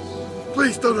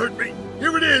 Please don't hurt me.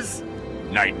 Here it is.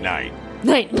 Night-night.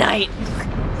 Night, night.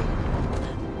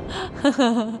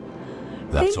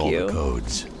 That's all the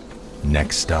codes.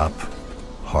 Next stop,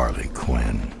 Harley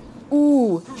Quinn.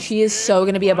 Ooh, she is so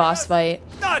gonna be a boss fight.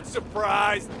 Not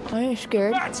surprised. I ain't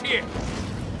scared. That's here.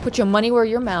 Put your money where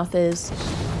your mouth is.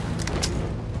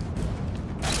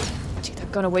 Take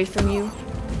that gun away from you.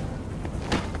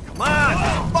 Come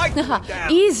on, fight them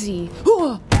down. Easy. I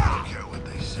don't care what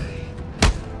they say.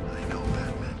 I know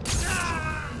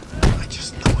Batman. I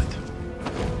just know it.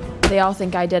 They all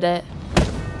think I did it.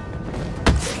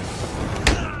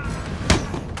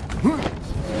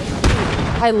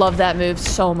 I love that move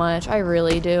so much. I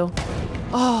really do.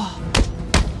 Oh.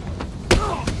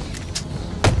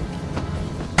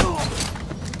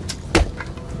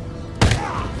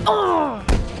 Oh.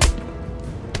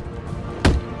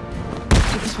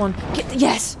 Get this one.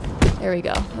 Yes. There we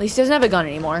go. At least he doesn't have a gun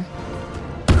anymore.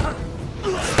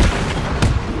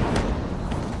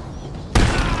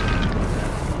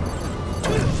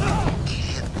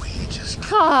 Can't we just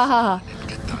Ha ha ha.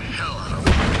 get the hell out of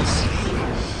the city?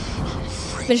 I'm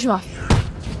free. Finish him off.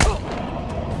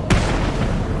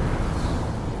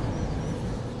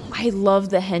 I love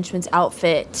the henchman's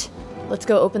outfit. Let's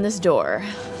go open this door.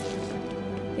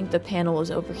 I think the panel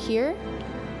is over here.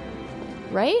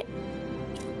 Right?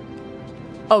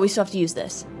 Oh, we still have to use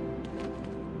this.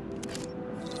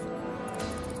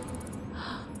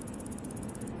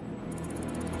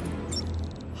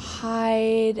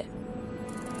 Hide.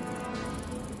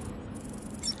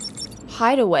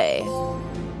 Hideaway.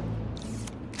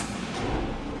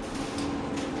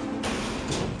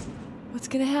 What's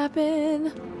gonna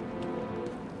happen?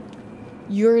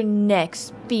 You're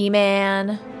next,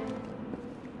 B-Man.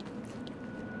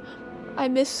 I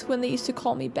miss when they used to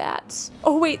call me Bats.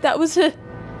 Oh wait, that was a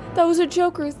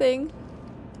Joker thing.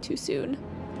 Too soon.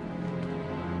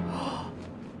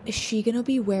 Is she gonna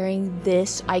be wearing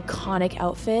this iconic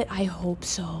outfit? I hope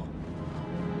so.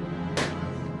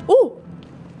 Oh!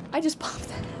 I just popped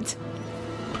that.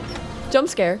 Jump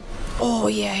scare. Oh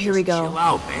yeah, here we go. Chill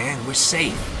out, man. We're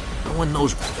safe. No one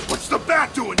knows. What's the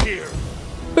bat doing here?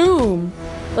 Boom!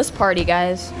 Let's party,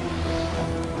 guys.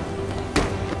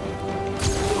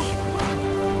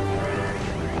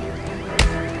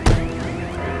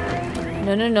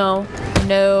 No, no, no.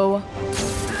 No.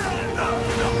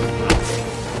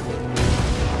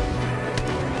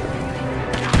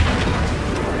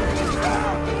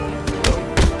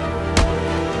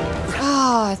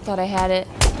 Ah, I thought I had it.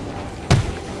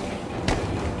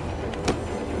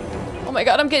 Oh my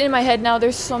god, I'm getting in my head now.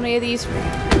 There's so many of these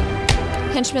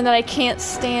henchmen that I can't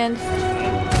stand.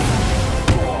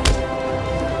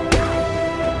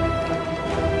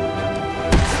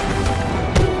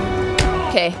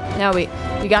 Okay, now we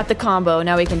got the combo.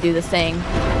 Now we can do the thing.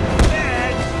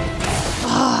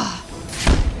 Ah.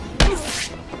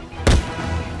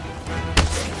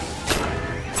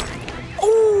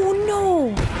 Oh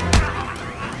no!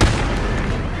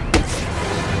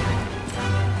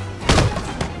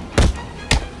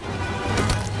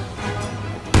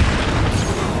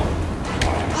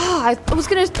 Ah, I was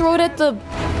gonna throw it at the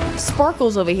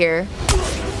sparkles over here.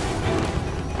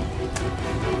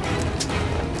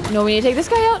 No, we need to take this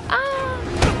guy out. Ah!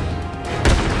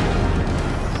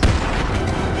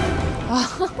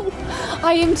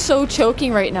 I am so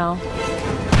choking right now.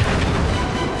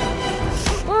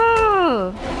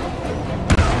 Ah!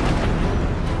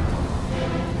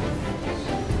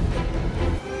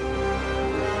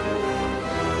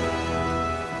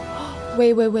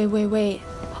 Wait.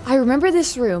 I remember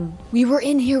this room. We were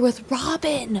in here with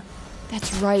Robin.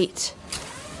 That's right.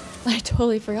 I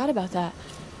totally forgot about that.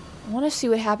 I want to see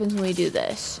what happens when we do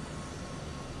this.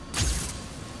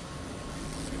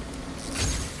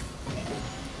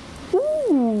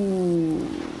 Ooh.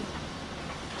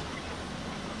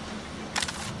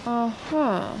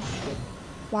 Uh-huh.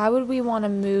 Why would we want to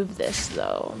move this,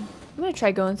 though? I'm going to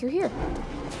try going through here.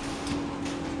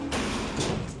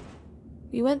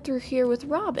 We went through here with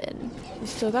Robin. We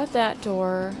still got that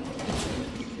door.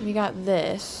 We got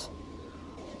this.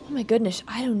 Oh my goodness,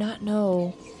 I do not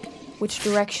know which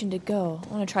direction to go. I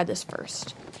want to try this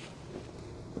first.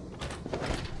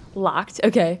 Locked.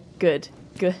 Okay, good.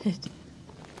 Let's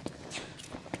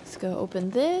go open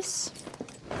this.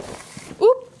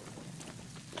 Oop!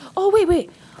 Oh, wait.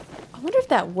 I wonder if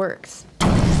that works.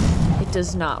 It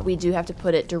does not. We do have to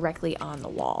put it directly on the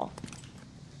wall.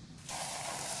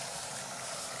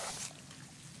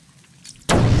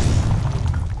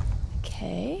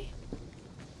 Okay.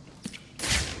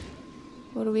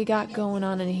 What do we got going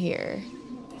on in here?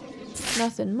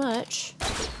 Nothing much.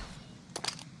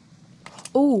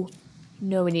 Oh,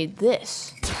 no, we need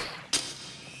this.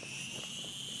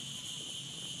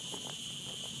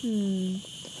 I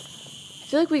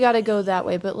feel like we gotta go that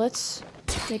way, but let's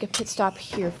make a pit stop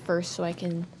here first so I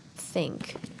can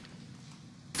think.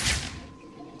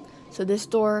 So this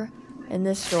door and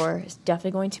this door is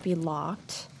definitely going to be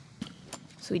locked.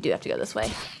 So we do have to go this way.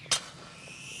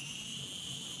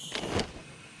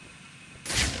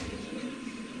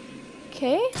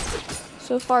 Okay,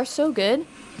 so far so good.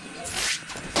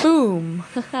 Boom!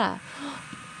 Yeah,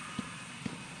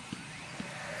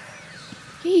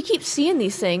 you keep seeing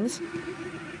these things.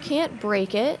 Can't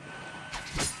break it.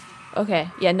 Okay,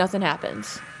 yeah, nothing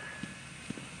happens.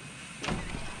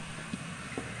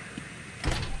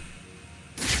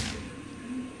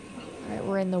 Alright,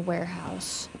 we're in the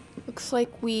warehouse. Looks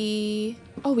like we...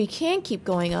 Oh, we can keep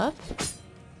going up.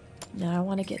 No, I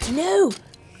want to get... No!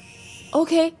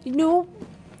 Okay, no.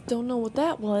 Don't know what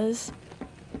that was.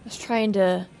 I was trying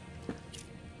to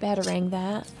batarang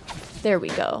that. There we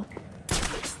go.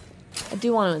 I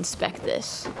do want to inspect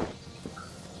this.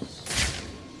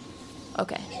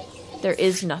 Okay. There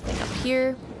is nothing up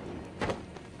here.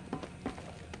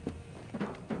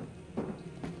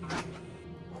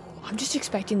 I'm just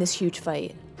expecting this huge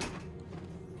fight.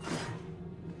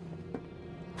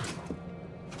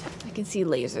 I can see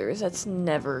lasers. That's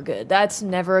never good. That's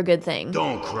never a good thing.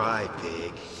 Don't cry,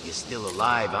 pig. You're still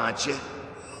alive, aren't you?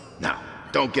 Now,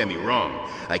 don't get me wrong.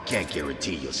 I can't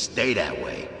guarantee you'll stay that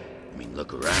way. I mean,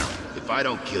 look around. If I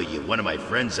don't kill you, one of my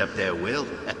friends up there will.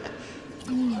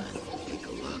 Take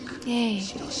a look. Yay.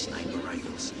 See those sniper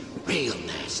rifles? Real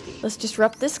nasty. Let's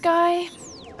disrupt this guy.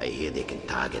 I hear they can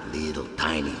target little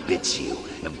tiny bits of you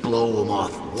and blow them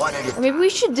off one at a time. Or maybe we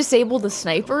should disable the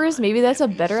snipers. Maybe that's a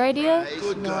better idea.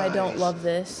 No, I don't love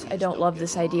this. I don't love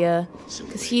this idea.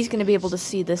 Because he's going to be able to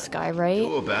see this guy, right?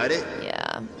 Know about it?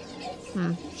 Yeah.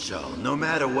 So, no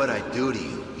matter what I do to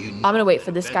you, I'm going to wait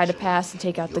for this guy to pass and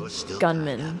take out the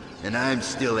gunman. And I'm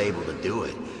still able to do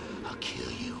it. I'll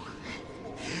kill you.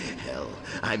 Hell,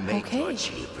 I may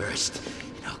torture you first.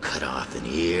 You know, cut off an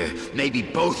ear, maybe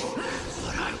both.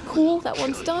 Cool, that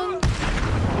one's done.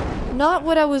 Not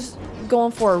what I was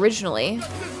going for originally.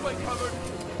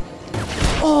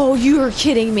 Oh, you are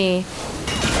kidding me.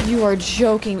 You are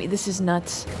joking me. This is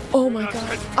nuts. Oh my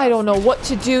god. I don't know what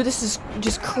to do. This is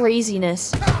just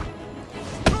craziness.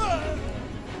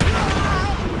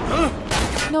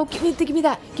 No, give me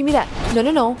that. Give me that. No,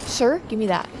 no, no. Sir, give me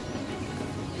that.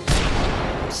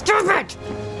 Stop it!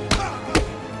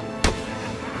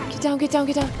 Get down, get down,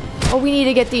 get down. Oh, we need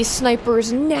to get these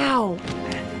snipers now.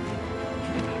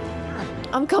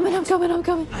 I'm coming, I'm coming, I'm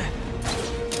coming.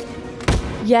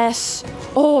 Yes.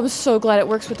 Oh, I'm so glad it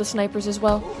works with the snipers as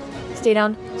well. Stay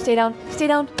down, stay down, stay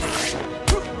down.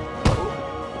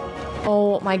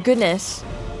 Oh my goodness.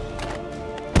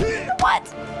 What?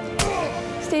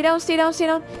 Stay down, stay down, stay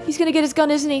down. He's gonna get his gun,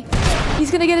 isn't he?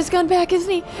 He's gonna get his gun back, isn't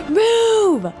he?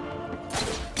 Move!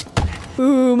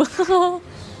 Boom.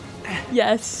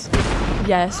 Yes.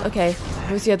 Yes, okay.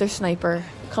 Where's the other sniper?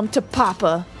 Come to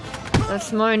Papa.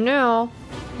 That's mine now.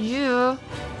 Yeah.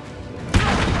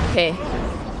 Okay.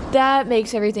 That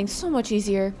makes everything so much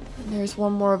easier. There's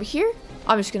one more over here.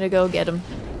 I'm just gonna go get him.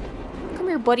 Come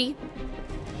here, buddy.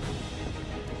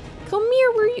 Come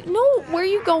here, where are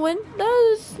you going?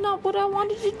 That is not what I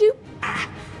wanted to do.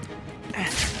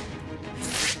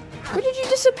 Where did you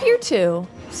disappear to?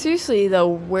 Seriously though,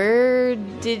 where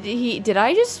did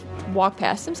I just walk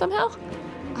past him somehow?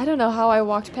 I don't know how I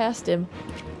walked past him.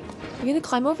 You gonna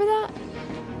climb over that?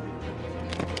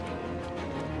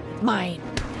 Mine.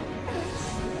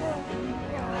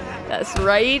 That's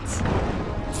right.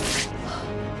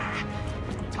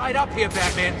 Tied up here,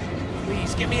 Batman.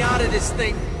 Please, get me out of this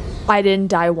thing. I didn't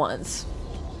die once.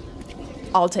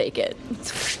 I'll take it.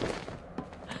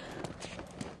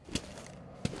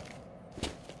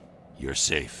 You're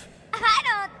safe. I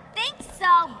don't think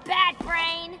so, Bat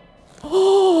Brain.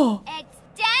 Oh! It's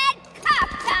dead cop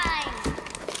time.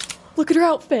 Look at her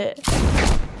outfit.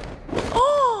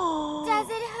 Oh! Does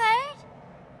it hurt?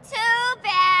 Too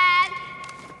bad.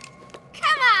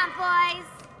 Come on, boys.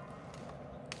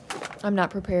 I'm not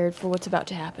prepared for what's about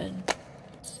to happen.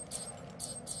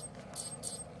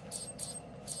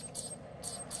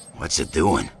 What's it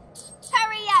doing?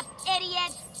 Hurry up,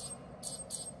 idiots.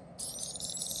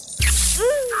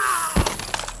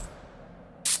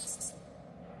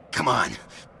 Come on.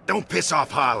 Don't piss off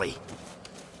Harley.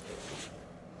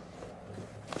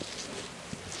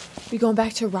 We going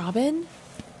back to Robin?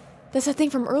 That's that thing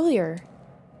from earlier.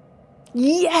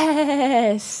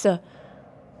 Yes!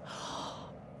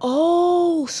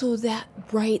 Oh, so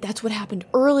that's what happened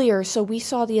earlier. So we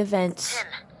saw the events. Tim,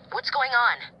 what's going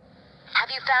on? Have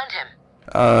you found him?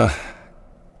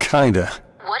 Kinda.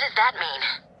 What does that mean?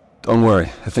 Don't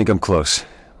worry, I think I'm close.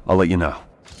 I'll let you know.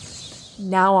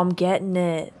 Now I'm getting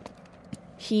it.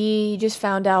 He just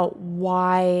found out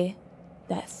why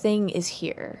that thing is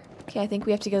here. Okay, I think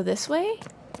we have to go this way.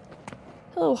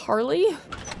 Hello, Harley.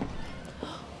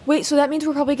 Wait, so that means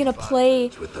we're probably gonna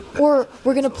play, or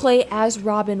we're gonna play as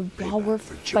Robin while we're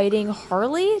fighting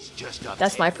Harley?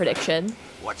 That's my prediction.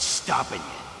 What's stopping you?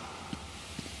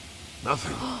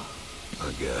 Nothing,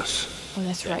 I guess. Oh,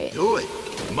 that's right. Do it.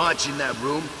 March in that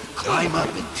room, climb up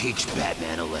and teach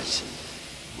Batman a lesson.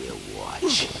 We'll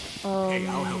watch. Hey,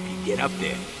 I'll help you get up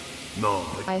there. No.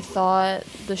 I thought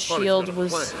the shield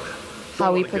was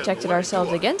how we protected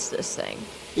ourselves against this thing.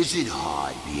 Is it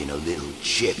hard being a little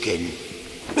chicken?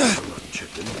 I'm not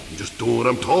chicken. I'm just doing what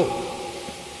I'm told.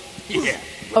 Yeah.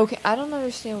 Okay, I don't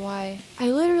understand why. I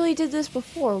literally did this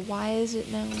before. Why is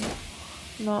it now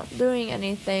not doing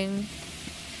anything?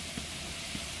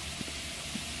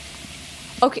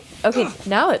 Okay,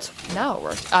 now it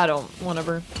works. I don't,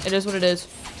 whatever. It is what it is.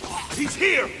 He's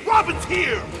here! Robin's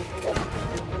here!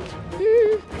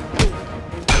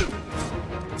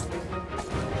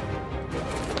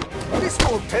 This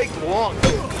won't take long.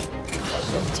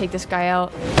 Take this guy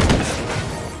out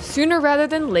sooner rather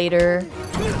than later.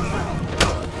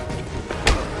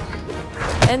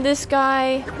 And this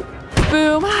guy,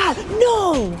 boom! Ah,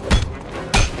 no!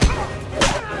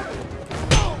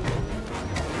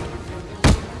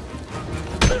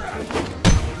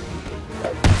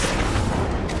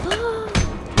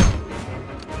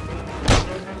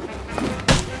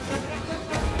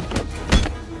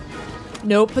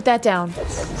 Nope, put that down.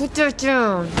 Put that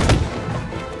down.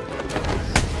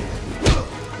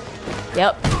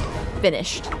 Yep,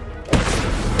 finished.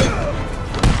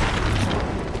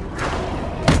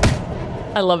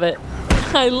 I love it.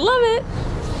 I love it.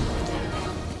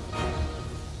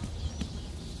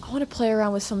 I want to play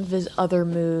around with some of his other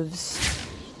moves.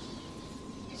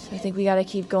 So I think we gotta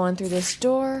keep going through this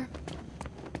door.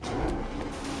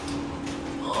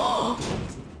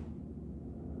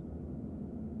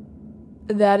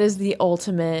 That is the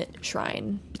ultimate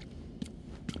shrine.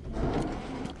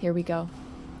 Here we go.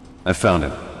 I found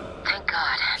him. Thank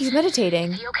God. He's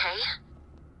meditating. Is he okay?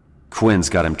 Quinn's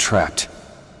got him trapped.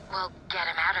 We'll get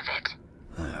him out of it.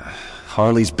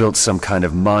 Harley's built some kind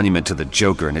of monument to the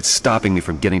Joker, and it's stopping me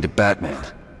from getting to Batman.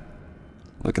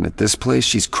 Looking at this place,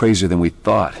 she's crazier than we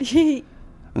thought. I'm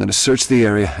gonna search the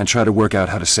area and try to work out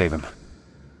how to save him.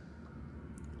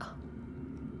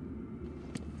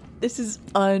 This is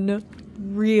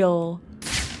unreal.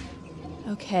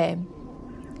 Okay.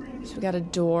 So we got a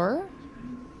door.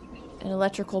 An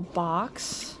electrical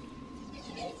box.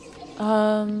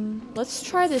 Let's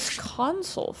try this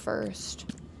console first.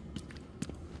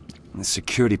 The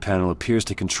security panel appears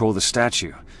to control the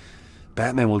statue.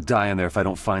 Batman will die in there if I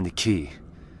don't find the key.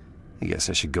 I guess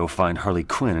I should go find Harley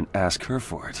Quinn and ask her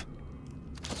for it.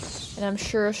 And I'm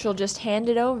sure she'll just hand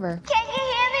it over. Can you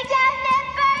hear me down there,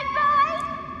 bird boy?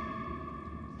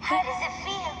 How does it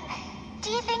feel? Do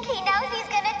you think he knows he's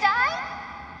gonna die?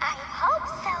 I hope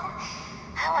so.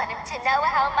 I want him to know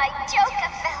how my Joker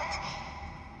felt.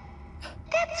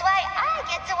 That's why I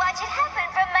get to watch it happen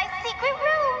from my secret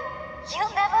room.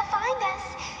 You'll never find us.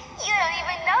 You don't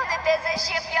even know that there's a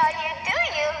shipyard here, do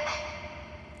you?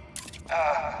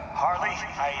 Harley,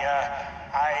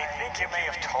 I think you may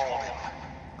have told him.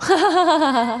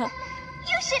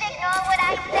 You should ignore what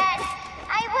I said.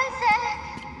 I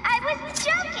was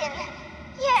joking.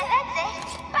 Yeah, that's it.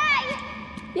 Bye.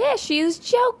 Yeah, she was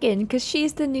joking, because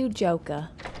she's the new Joker.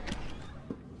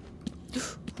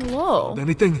 Hello.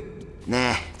 Anything?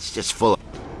 Nah, it's just full of...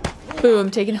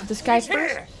 Boom, taking out this guy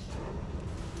first.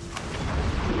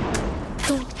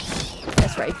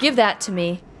 That's right, give that to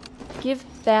me. Give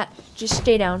that, just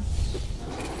stay down.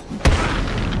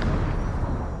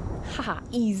 Haha,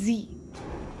 easy.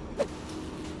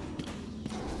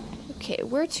 Okay,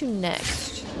 where to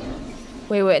next?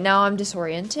 Wait, now I'm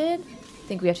disoriented? I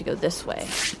think we have to go this way.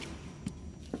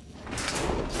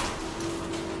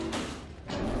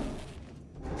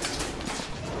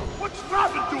 What's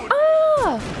Robin doing?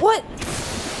 Ah! What?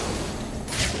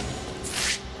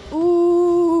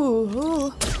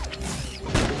 Ooh.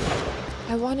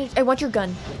 I want your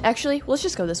gun. Actually, let's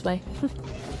just go this way.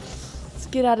 Let's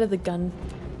get out of the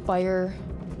gunfire.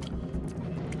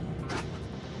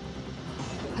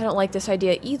 I don't like this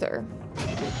idea either.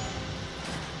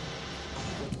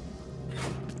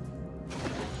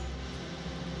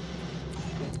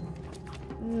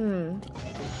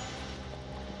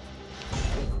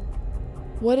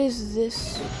 What is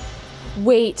this?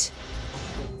 Wait.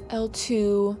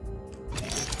 L2.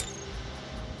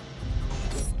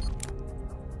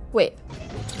 Wait.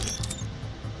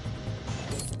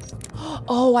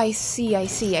 Oh, I see.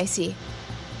 R2.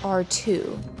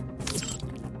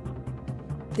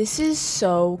 This is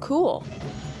so cool.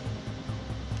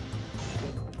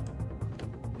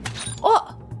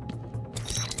 Oh!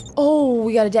 Oh,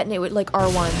 we gotta detonate with like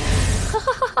R1.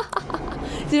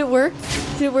 Did it work?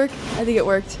 Did it work? I think it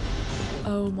worked.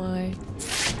 Oh my.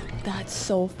 That's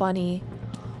so funny.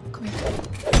 Come here.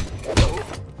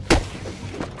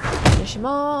 Finish him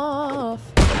off.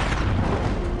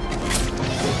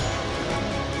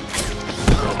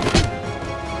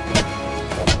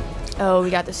 Oh,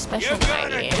 we got the special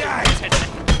guy here.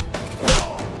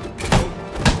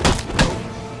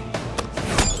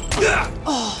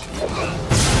 Oh.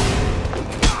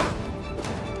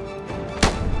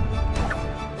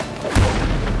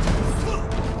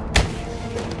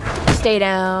 Stay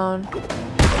down.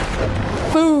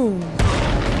 Boom.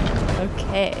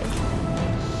 Okay.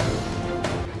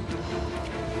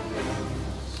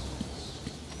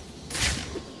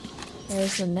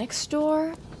 There's the next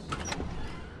door.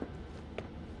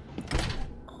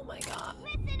 Oh my god.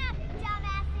 Listen up,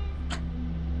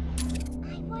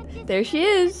 dumbasses. There she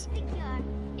is.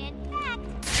 In fact,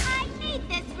 I need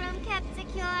this room kept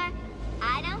secure.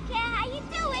 I don't care how you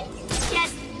do it.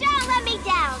 Just don't let me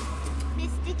down.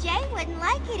 Mr. J wouldn't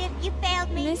like it if you failed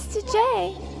me. Mr.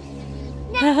 J.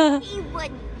 No, he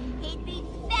wouldn't. He'd be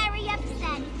very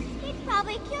upset. He'd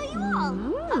probably kill you all.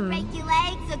 Or break your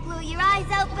legs or glue your eyes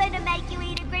open or make you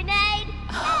eat a grenade.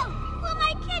 Oh, who am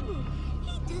I kidding?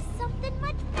 He does something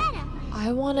much better.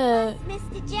 I wanna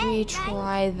Mr. J, retry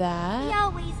right? He that.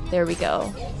 always knew. There we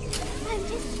go. I'm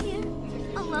just here,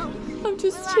 alone. I'm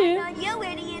just Relying here. on you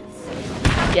idiots.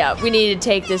 Yeah, we need to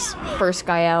take this first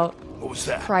guy out. What was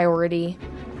that? Priority.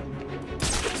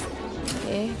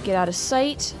 Okay, get out of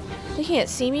sight. They can't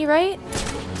see me, right?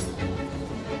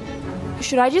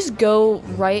 Should I just go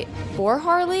right for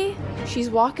Harley? She's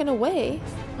walking away.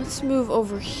 Let's move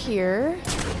over here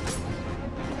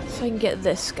so I can get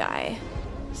this guy.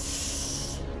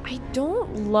 I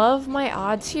don't love my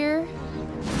odds here.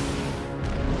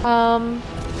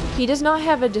 He does not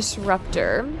have a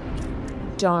disruptor.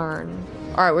 Darn.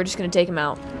 Alright, we're just gonna take him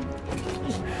out.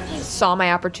 Saw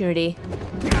my opportunity.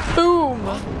 Boom!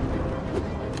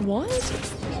 What?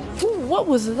 Ooh, what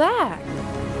was that?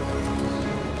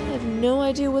 I have no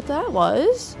idea what that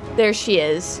was. There she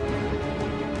is.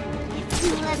 If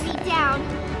you let me down,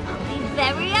 I'll be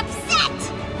very upset.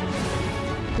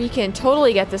 We can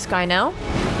totally get this guy now.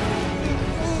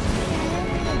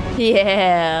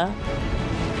 Yeah.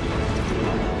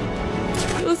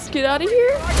 Let's get out of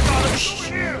here.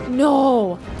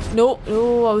 No. Nope.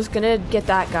 No, I was gonna get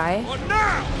that guy.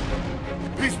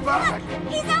 He's back.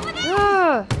 He's over there.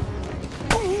 Ah.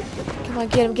 Come on,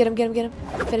 get him, get him, get him, get him.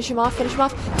 Finish him off, finish him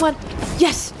off. Come on.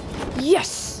 Yes.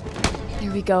 Yes.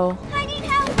 There we go. I need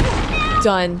help now.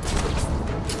 Done.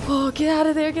 Oh, get out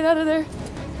of there, get out of there.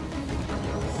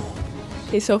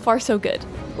 Okay, so far so good.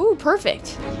 Ooh,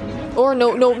 perfect. Or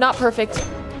no, not perfect.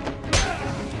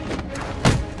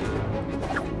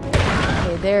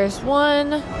 Okay, there's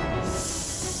one.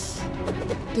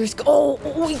 There's get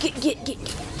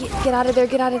out of there,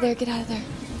 get out of there, get out of there.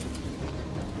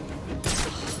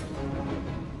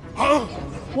 Huh?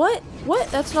 What?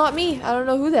 What? That's not me. I don't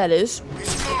know who that is.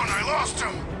 He's gone. I lost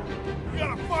him. We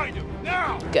gotta find him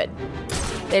now. Good.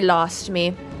 They lost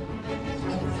me.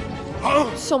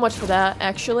 Huh? So much for that,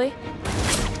 actually.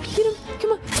 Get him!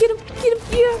 Come on! Get him! Get him!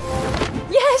 Yeah!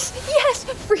 Yes! Yes!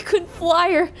 Frequent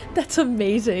flyer! That's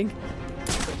amazing.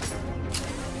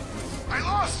 I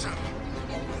lost him.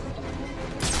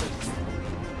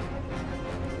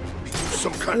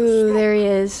 Some kind Ooh, of there he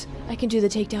is. I can do the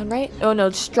takedown, right? Oh no,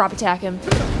 just drop attack him.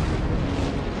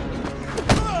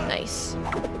 Nice.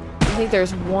 I think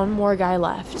there's one more guy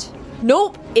left.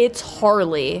 Nope! It's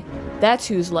Harley. That's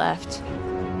who's left.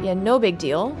 Yeah, no big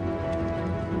deal.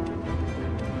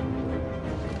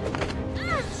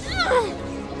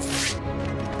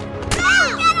 Get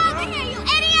over here, you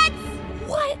idiots!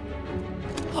 What?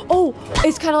 Oh,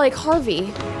 it's kind of like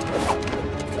Harvey.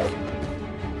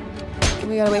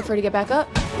 We gotta wait for her to get back up.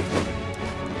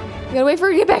 We gotta wait for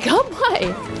her to get back up?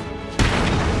 Why?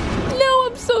 No,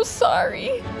 I'm so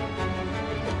sorry.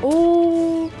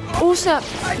 Oh. Oh, snap.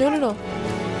 No, no, no.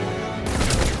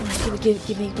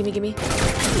 Give me.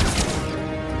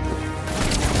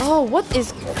 Oh, what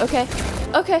is... Okay.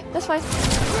 Okay, that's fine.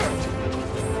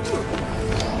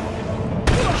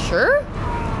 Sure?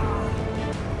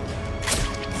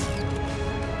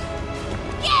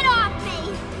 Get off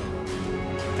me!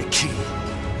 The key.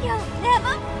 You'll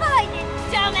never find it,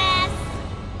 dumbass!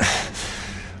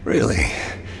 Really?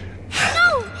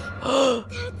 No!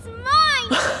 That's mine!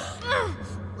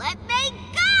 Let me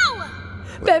go!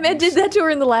 Batman did that to her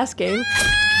in the last game.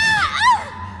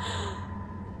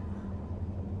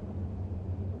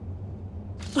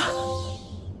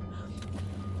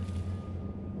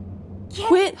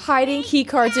 Quit hiding key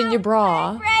cards in your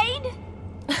bra.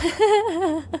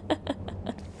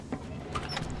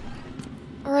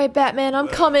 Alright, Batman, I'm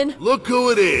coming. Look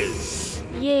who it is.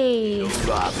 Yay.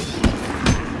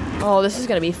 Oh, this is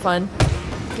gonna be fun.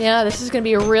 Yeah, this is gonna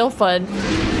be real fun.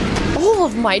 All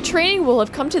of my training will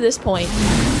have come to this point.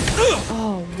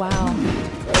 Oh, wow.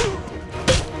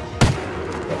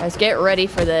 Guys, get ready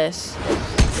for this.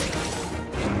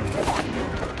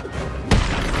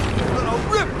 I'll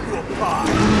rip you apart.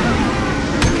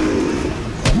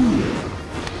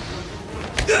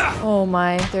 Oh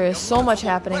my, there is so much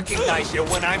happening. Recognize you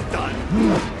when I'm done.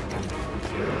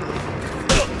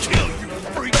 I'll kill you,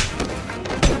 freak.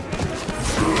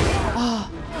 Oh,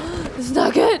 this is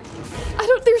not good.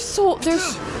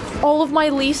 There's all of my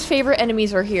least favorite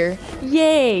enemies are here.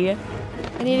 Yay.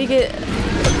 I need to get...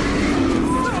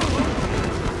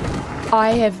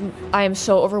 I am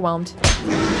so overwhelmed.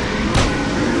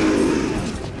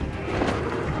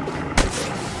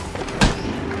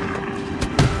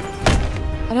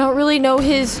 I don't really know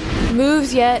his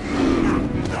moves yet.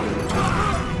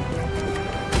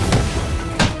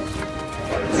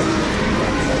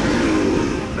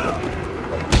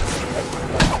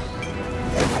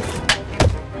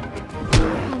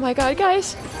 Oh my god,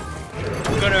 guys.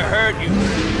 I'm gonna hurt you.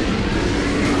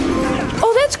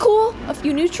 Oh, that's cool. A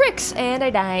few new tricks, and I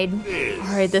died.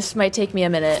 Alright, this might take me a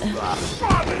minute.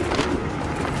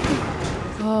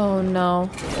 Oh no.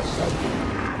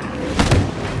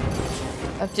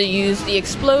 Have to use the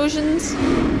explosions.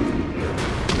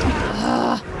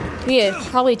 We need to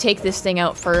probably take this thing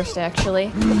out first,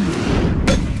 actually.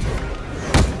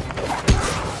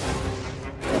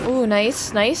 Ooh,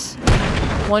 nice, nice.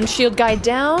 One shield guy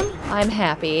down. I'm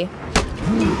happy.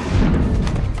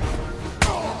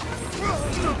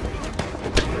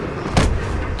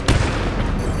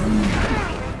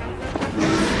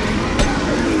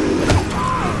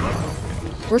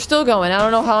 We're still going. I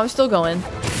don't know how I'm still going.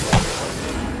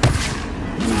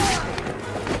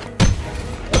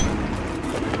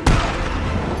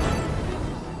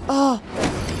 Oh,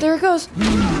 there it goes.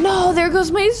 No, there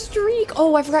goes my streak.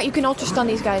 Oh, I forgot you can ultra stun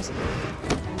these guys.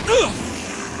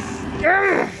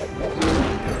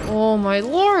 Oh my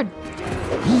lord.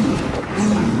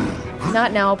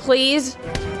 Not now, please.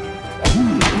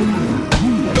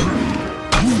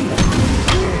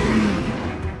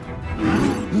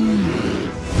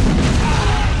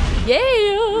 Yeah.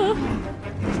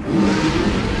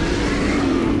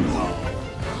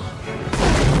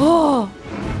 Oh.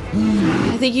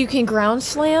 I think you can ground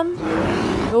slam.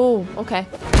 Oh, okay.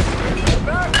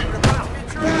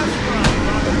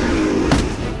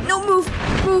 No, move.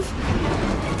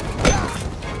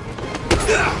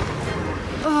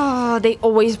 Oh, they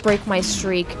always break my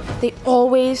streak. They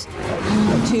always.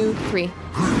 1, 2, 3.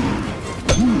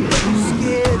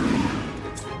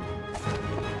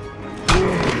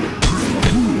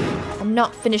 I'm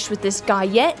not finished with this guy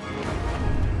yet.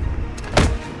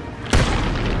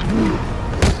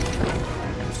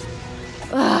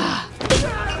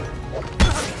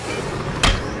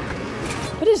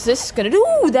 What is this gonna do?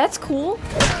 Ooh, that's cool.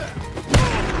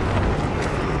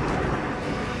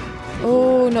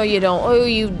 Oh, no, you don't. Oh,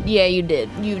 yeah, you did.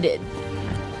 You did.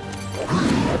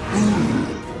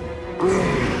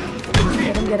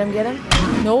 Get him.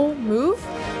 No, move.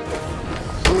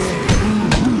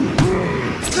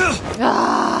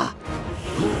 Ah!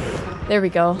 There we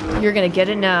go. You're gonna get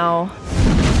it now.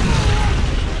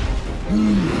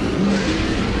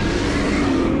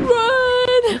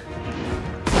 Run!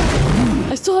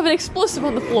 I still have an explosive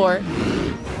on the floor.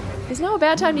 Is now a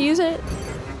bad time to use it?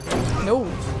 No.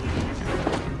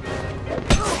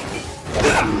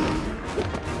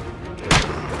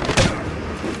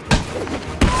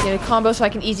 Get a combo so I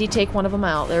can easily take one of them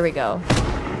out. There we go.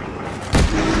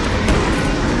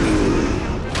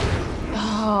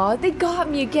 Oh, they got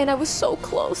me again. I was so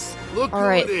close. All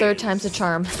right, third time's the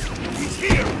charm. He's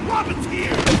here. Robin's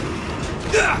here.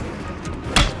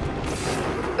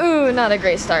 Ooh, not a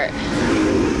great start.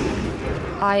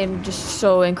 I am just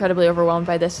so incredibly overwhelmed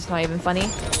by this. It's not even funny.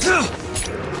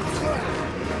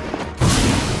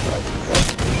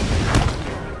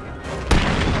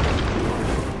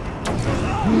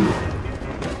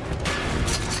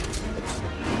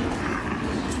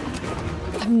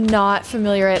 I'm not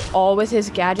familiar at all with his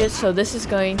gadgets, so this is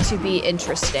going to be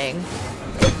interesting.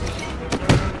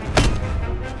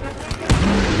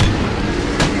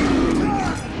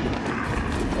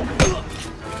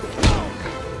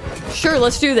 Sure,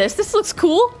 let's do this. This looks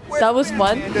cool. That was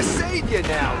fun. To save you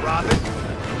now, Robin.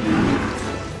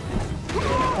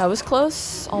 That was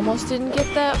close. Almost didn't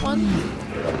get that one.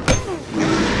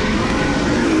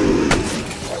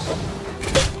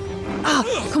 Ah,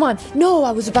 come on. No,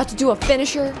 I was about to do a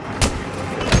finisher.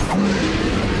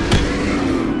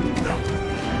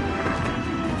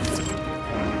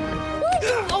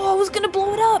 Oh, I was gonna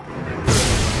blow it up.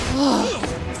 Oh.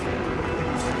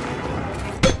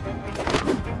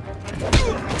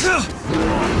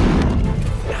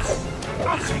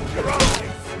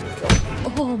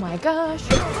 Oh my gosh.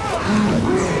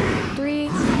 3,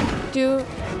 2,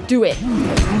 do it.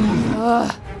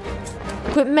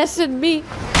 Quit messing me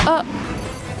up.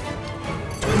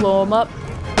 Blow him up.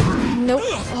 Nope.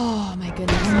 Oh my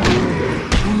goodness.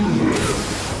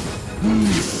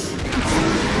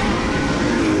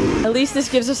 At least this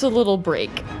gives us a little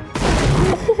break.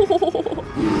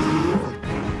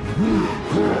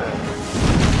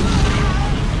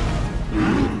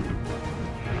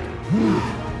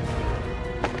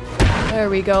 There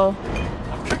we go.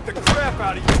 I'll kick the crap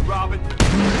out of you, Robin.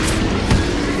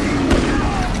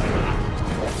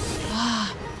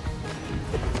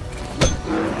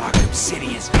 Arkham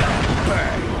City is gonna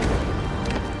burn.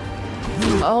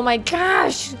 Oh my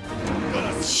gosh!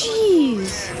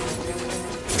 Jeez!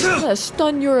 I'm gonna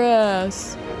stun your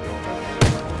ass.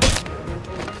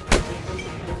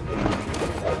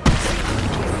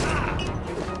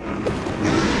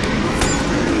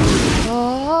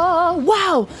 Oh,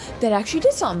 wow! That actually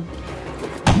did something.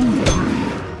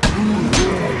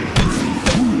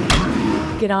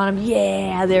 Get on him.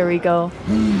 Yeah, there we go.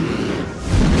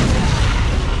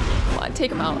 Come on,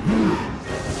 take him out.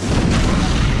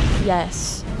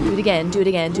 Yes. Do it again, do it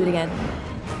again, do it again.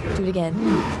 Do it again.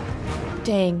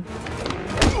 Dang.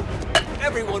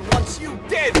 Everyone wants you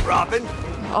dead, Robin.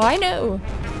 Oh, I know.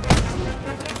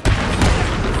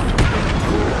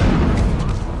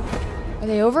 Are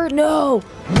they over? No!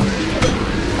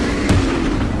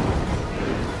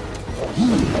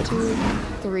 2,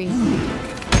 3.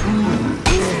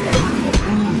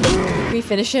 Can we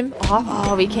finish him off?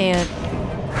 Oh, we can't.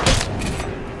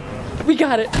 We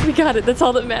got it. We got it. That's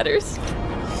all that matters.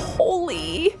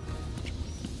 Holy.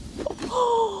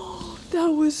 Oh, that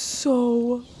was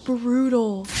so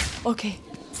brutal. Okay,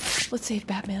 let's save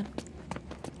Batman.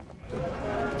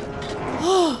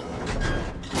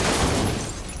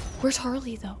 Where's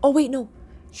Harley, though? Oh, wait, no.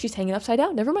 She's hanging upside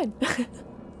down. Never mind.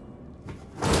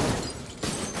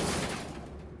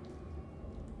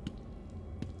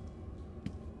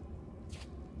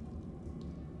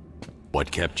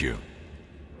 What kept you?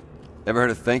 Ever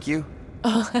heard of thank you?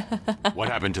 What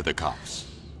happened to the cops?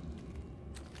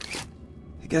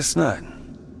 I guess not. You don't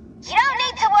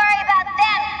need to worry about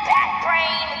them, Bat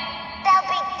Brain. They'll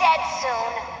be dead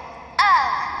soon. Oh,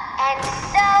 and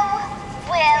so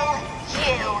will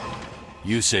you.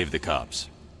 You save the cops.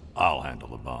 I'll handle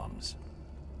the bombs.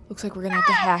 Looks like we're gonna have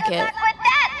to hack Good it. luck with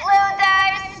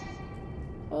that, losers.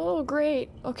 Oh, great.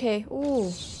 Okay. Ooh.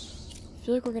 I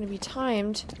feel like we're gonna be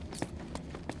timed.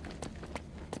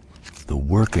 The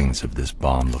workings of this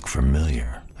bomb look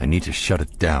familiar. I need to shut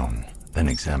it down, then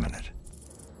examine it.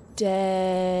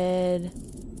 Dead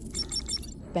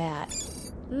bat.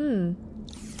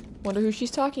 Wonder who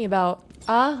she's talking about.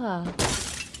 Ah.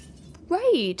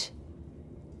 Right.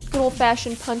 Good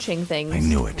old-fashioned punching things. I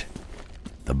knew it.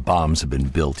 The bombs have been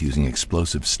built using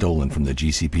explosives stolen from the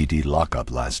GCPD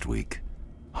lockup last week.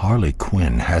 Harley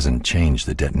Quinn hasn't changed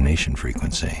the detonation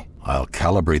frequency. I'll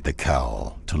calibrate the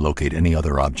cowl to locate any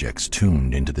other objects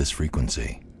tuned into this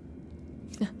frequency.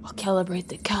 I'll calibrate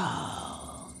the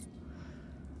cowl.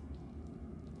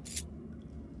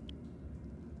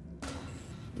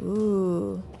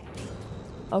 Ooh.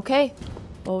 Okay.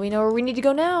 Well, we know where we need to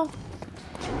go now.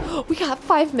 We got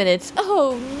 5 minutes.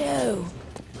 Oh, no.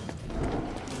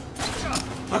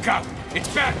 Look out!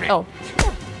 It's Batman! Oh.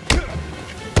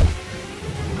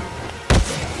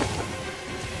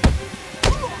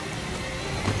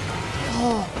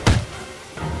 Oh.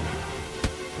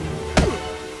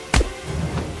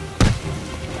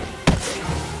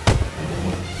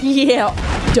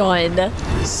 Yeah, done.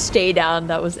 Stay down.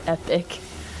 That was epic.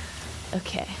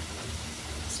 Okay.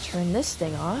 Let's turn this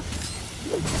thing off.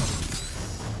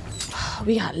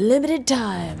 We got limited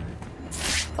time.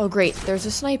 Oh, great. There's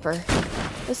a sniper.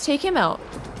 Let's take him out.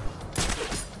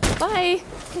 Bye.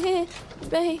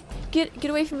 Bye. Get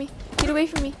away from me. Get away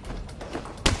from me.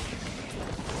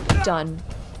 Done.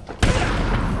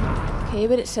 Okay,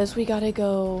 but it says we gotta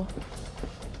go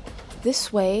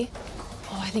this way.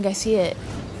 Oh, I think I see it.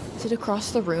 Is it across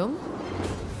the room?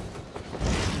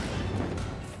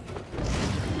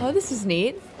 Oh, this is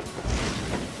neat.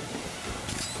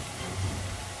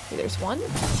 Okay, there's one.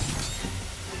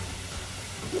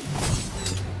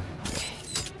 Okay.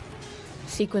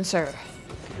 Sequencer.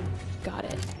 Got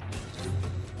it.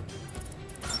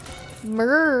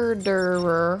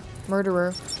 Murderer.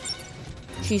 Murderer.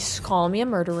 She's calling me a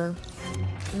murderer.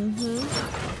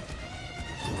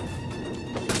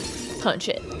 Punch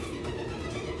it.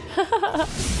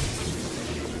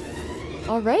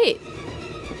 Alright.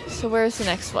 So where's the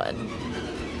next one?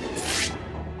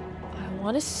 I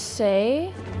want to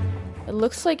say... It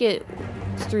looks like it's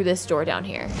through this door down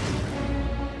here.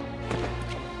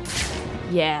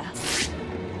 Yeah.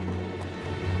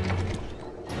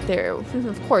 There.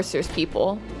 Of course there's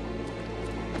people.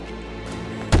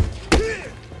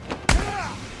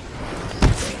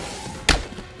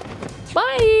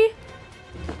 Bye!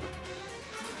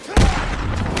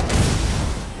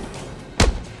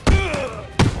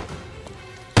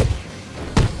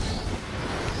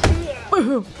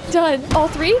 Boom! Done! All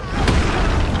three?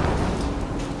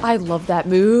 I love that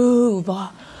move!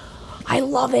 I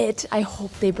love it! I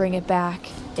hope they bring it back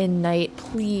in night,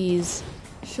 please.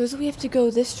 Shows that we have to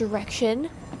go this direction.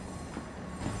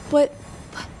 But...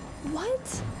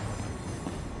 what?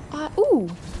 Ooh!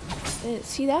 I didn't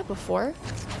see that before.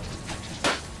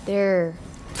 There.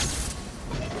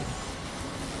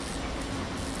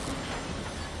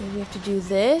 Maybe we have to do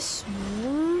this.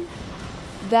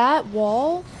 That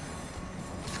wall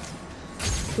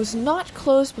was not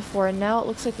closed before, and now it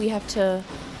looks like we have to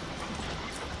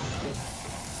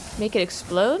make it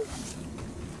explode.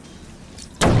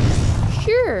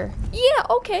 Sure. Yeah,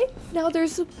 okay. Now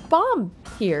there's a bomb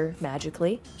here,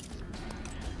 magically.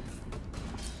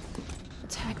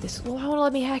 Let's hack this. Oh, I want to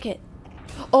let me hack it.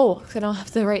 Oh, because I don't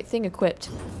have the right thing equipped.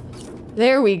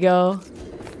 There we go.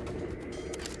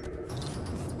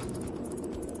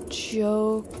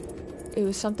 It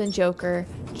was something Joker.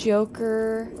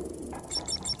 Joker.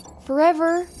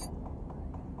 Forever.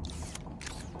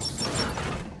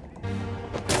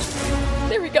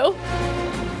 There we go.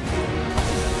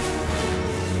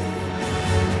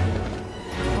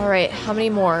 Alright, how many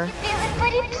more? Feeling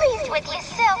pretty pleased with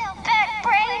yourself, Bat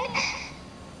Brain.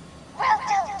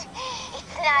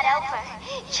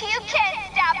 You can't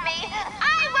stop me.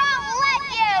 I won't let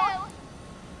you.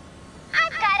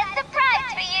 I've got a surprise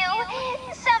for you.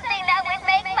 Something that would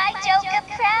make my Joker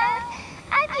proud.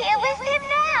 I'm here with him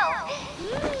now.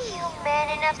 You man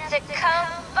enough to come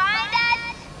find us?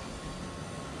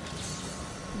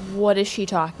 What is she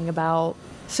talking about?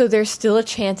 So there's still a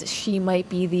chance that she might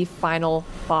be the final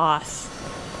boss.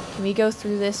 Can we go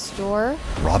through this door?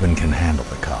 Robin can handle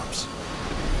the cops.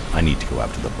 I need to go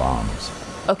after the bombs.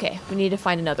 Okay, we need to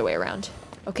find another way around.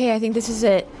 Okay, I think this is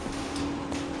it.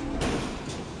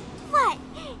 What?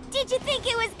 Did you think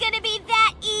it was gonna be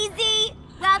that easy?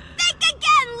 Well, think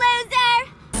again, loser!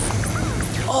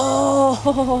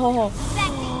 Oh!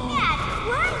 Expecting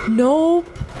that, what? Nope.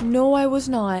 No, I was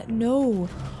not. No.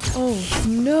 Oh,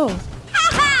 no.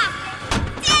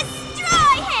 Ha-ha!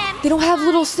 Destroy him! They don't have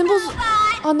little symbols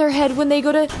on their head when they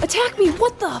go to attack me.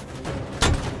 What the?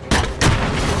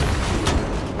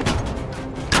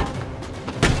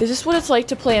 Is this what it's like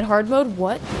to play in hard mode?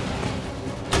 What?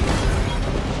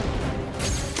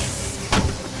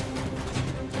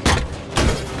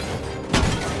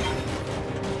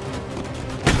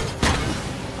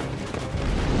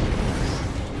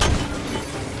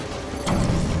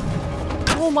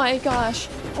 Oh my gosh.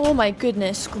 Oh my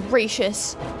goodness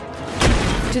gracious.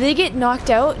 Do they get knocked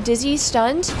out? Dizzy?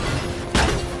 Stunned?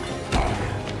 I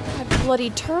have bloody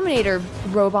Terminator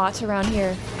robots around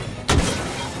here.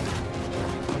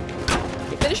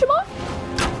 You finish him off?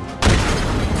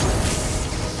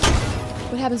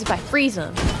 What happens if I freeze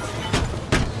him?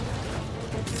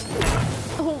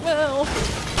 Oh no.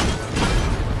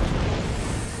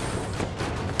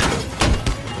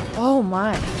 Oh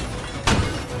my.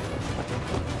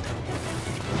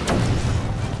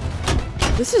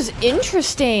 This is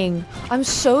interesting. I'm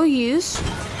so used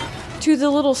to the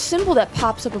little symbol that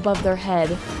pops up above their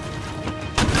head.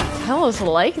 I almost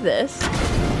like this.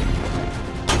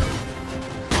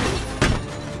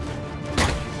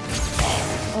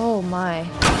 Oh my.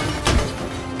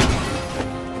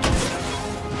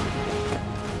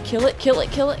 Kill it, kill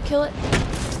it, kill it, kill it.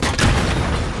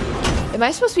 Am I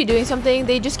supposed to be doing something?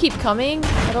 They just keep coming.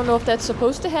 I don't know if that's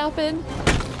supposed to happen.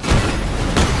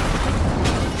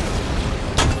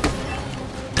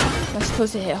 Am I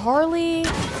supposed to hit Harley?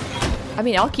 I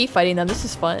mean, I'll keep fighting them. This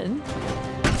is fun.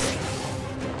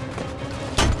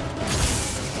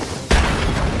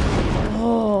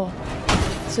 Oh.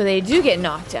 So they do get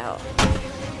knocked out.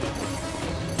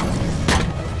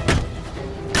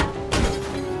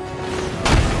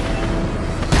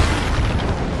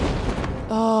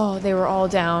 Oh, they were all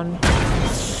down.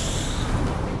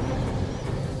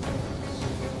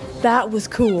 That was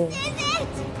cool. This is it!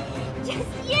 Just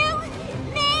you,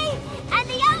 me, and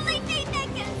the only thing that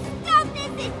can stop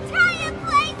this entire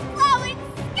place blowing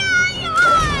sky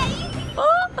high!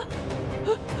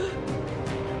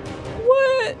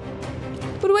 What?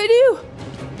 What do I do?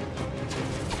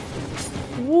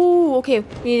 Woo, okay.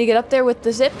 We need to get up there with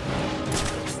the zip.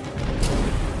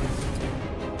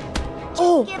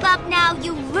 Oh! Give up now,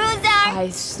 you loser! I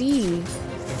see.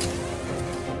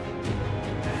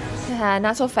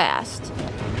 Not so fast.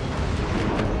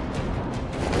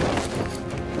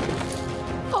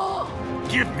 Oh.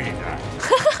 Give me that.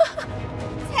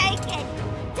 Take it,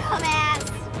 dumbass!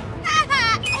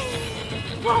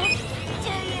 Won't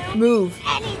do you Move.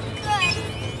 any good!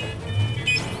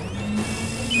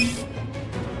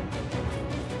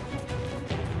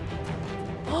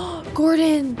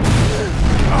 Gordon!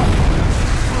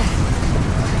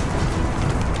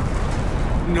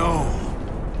 No.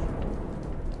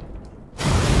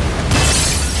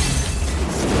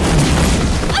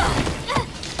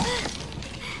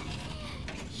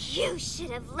 You should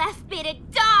have left me to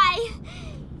die!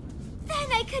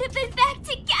 Then I could have been back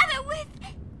together with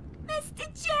Mr.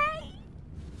 J!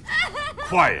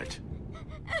 Quiet.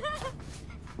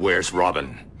 Where's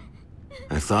Robin?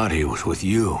 I thought he was with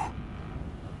you.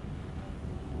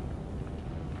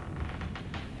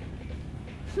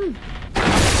 See?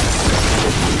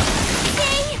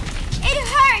 It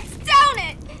hurts, don't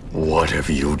it? What have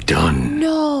you done?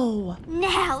 No!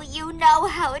 Now you know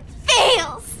how it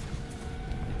feels!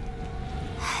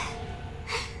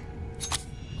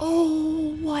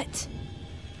 Oh, what?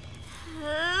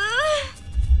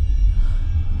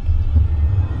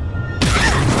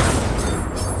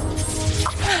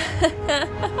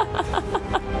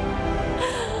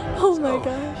 Oh my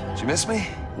gosh. Did you miss me?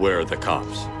 Where are the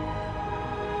cops?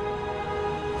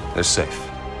 They're safe.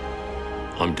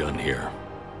 I'm done here.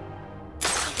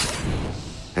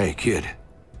 Hey, kid.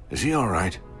 Is he all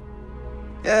right?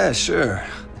 Yeah, sure.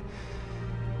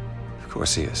 Of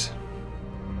course he is.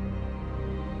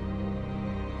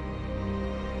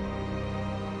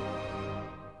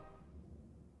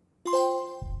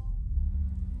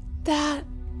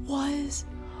 was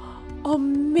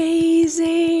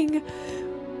amazing.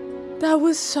 That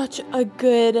was such a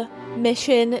good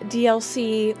mission,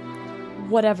 DLC,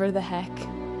 whatever the heck.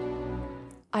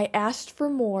 I asked for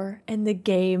more and the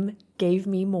game gave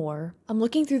me more. I'm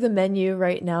looking through the menu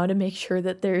right now to make sure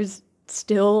that there's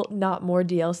still not more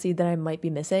DLC that I might be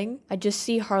missing. I just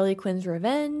see Harley Quinn's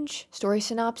revenge, story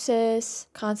synopsis,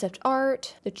 concept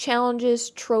art, the challenges,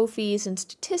 trophies, and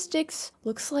statistics.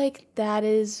 Looks like that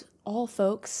is all,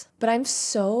 folks. But I'm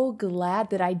so glad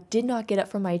that I did not get up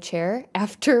from my chair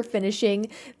after finishing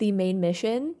the main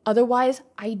mission. Otherwise,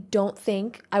 I don't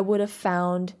think I would have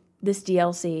found this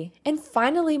DLC. And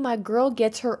finally, my girl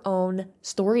gets her own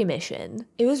story mission.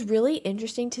 It was really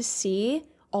interesting to see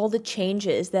all the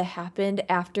changes that happened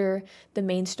after the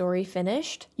main story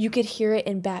finished. You could hear it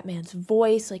in Batman's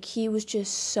voice, like he was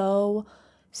just so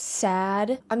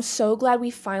sad. I'm so glad we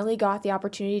finally got the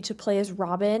opportunity to play as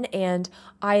Robin, and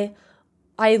I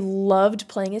loved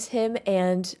playing as him,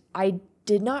 and I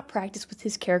did not practice with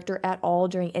his character at all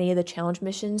during any of the challenge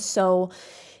missions, so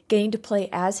getting to play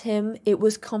as him, it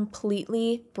was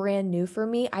completely brand new for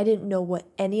me. I didn't know what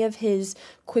any of his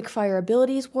quickfire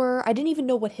abilities were. I didn't even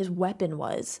know what his weapon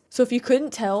was. So if you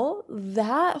couldn't tell,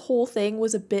 that whole thing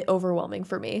was a bit overwhelming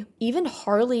for me. Even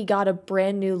Harley got a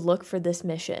brand new look for this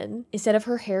mission. Instead of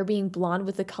her hair being blonde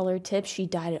with the colored tips, she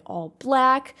dyed it all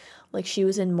black, like she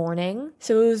was in mourning.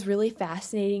 So it was really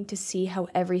fascinating to see how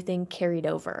everything carried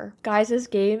over. Guys, this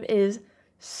game is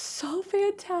so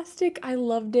fantastic. I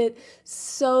loved it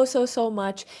so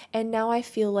much, and now I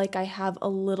feel like I have a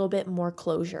little bit more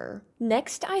closure.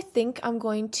 Next, I think I'm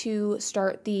going to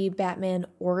start the Batman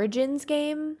Origins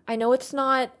game. I know it's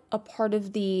not a part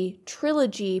of the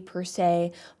trilogy per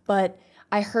se, but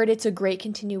I heard it's a great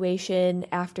continuation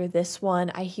after this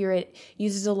one. I hear it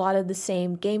uses a lot of the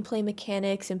same gameplay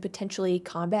mechanics and potentially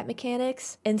combat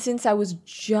mechanics. And since I was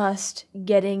just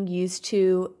getting used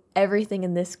to everything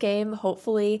in this game,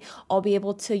 hopefully I'll be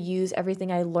able to use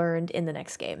everything I learned in the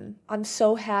next game. I'm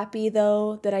so happy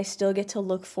though that I still get to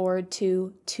look forward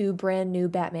to 2 brand new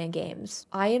Batman games.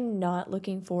 I am not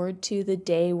looking forward to the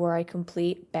day where I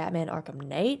complete Batman Arkham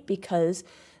Knight, because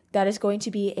that is going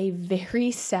to be a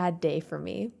very sad day for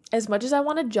me. As much as I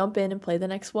want to jump in and play the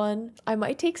next one, I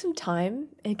might take some time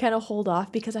and kind of hold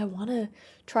off because I want to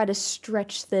try to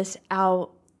stretch this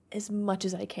out as much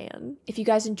as I can. If you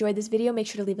guys enjoyed this video, make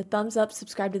sure to leave a thumbs up,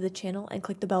 subscribe to the channel, and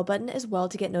click the bell button as well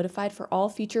to get notified for all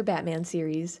future Batman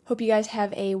series. Hope you guys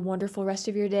have a wonderful rest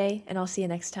of your day, and I'll see you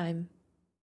next time.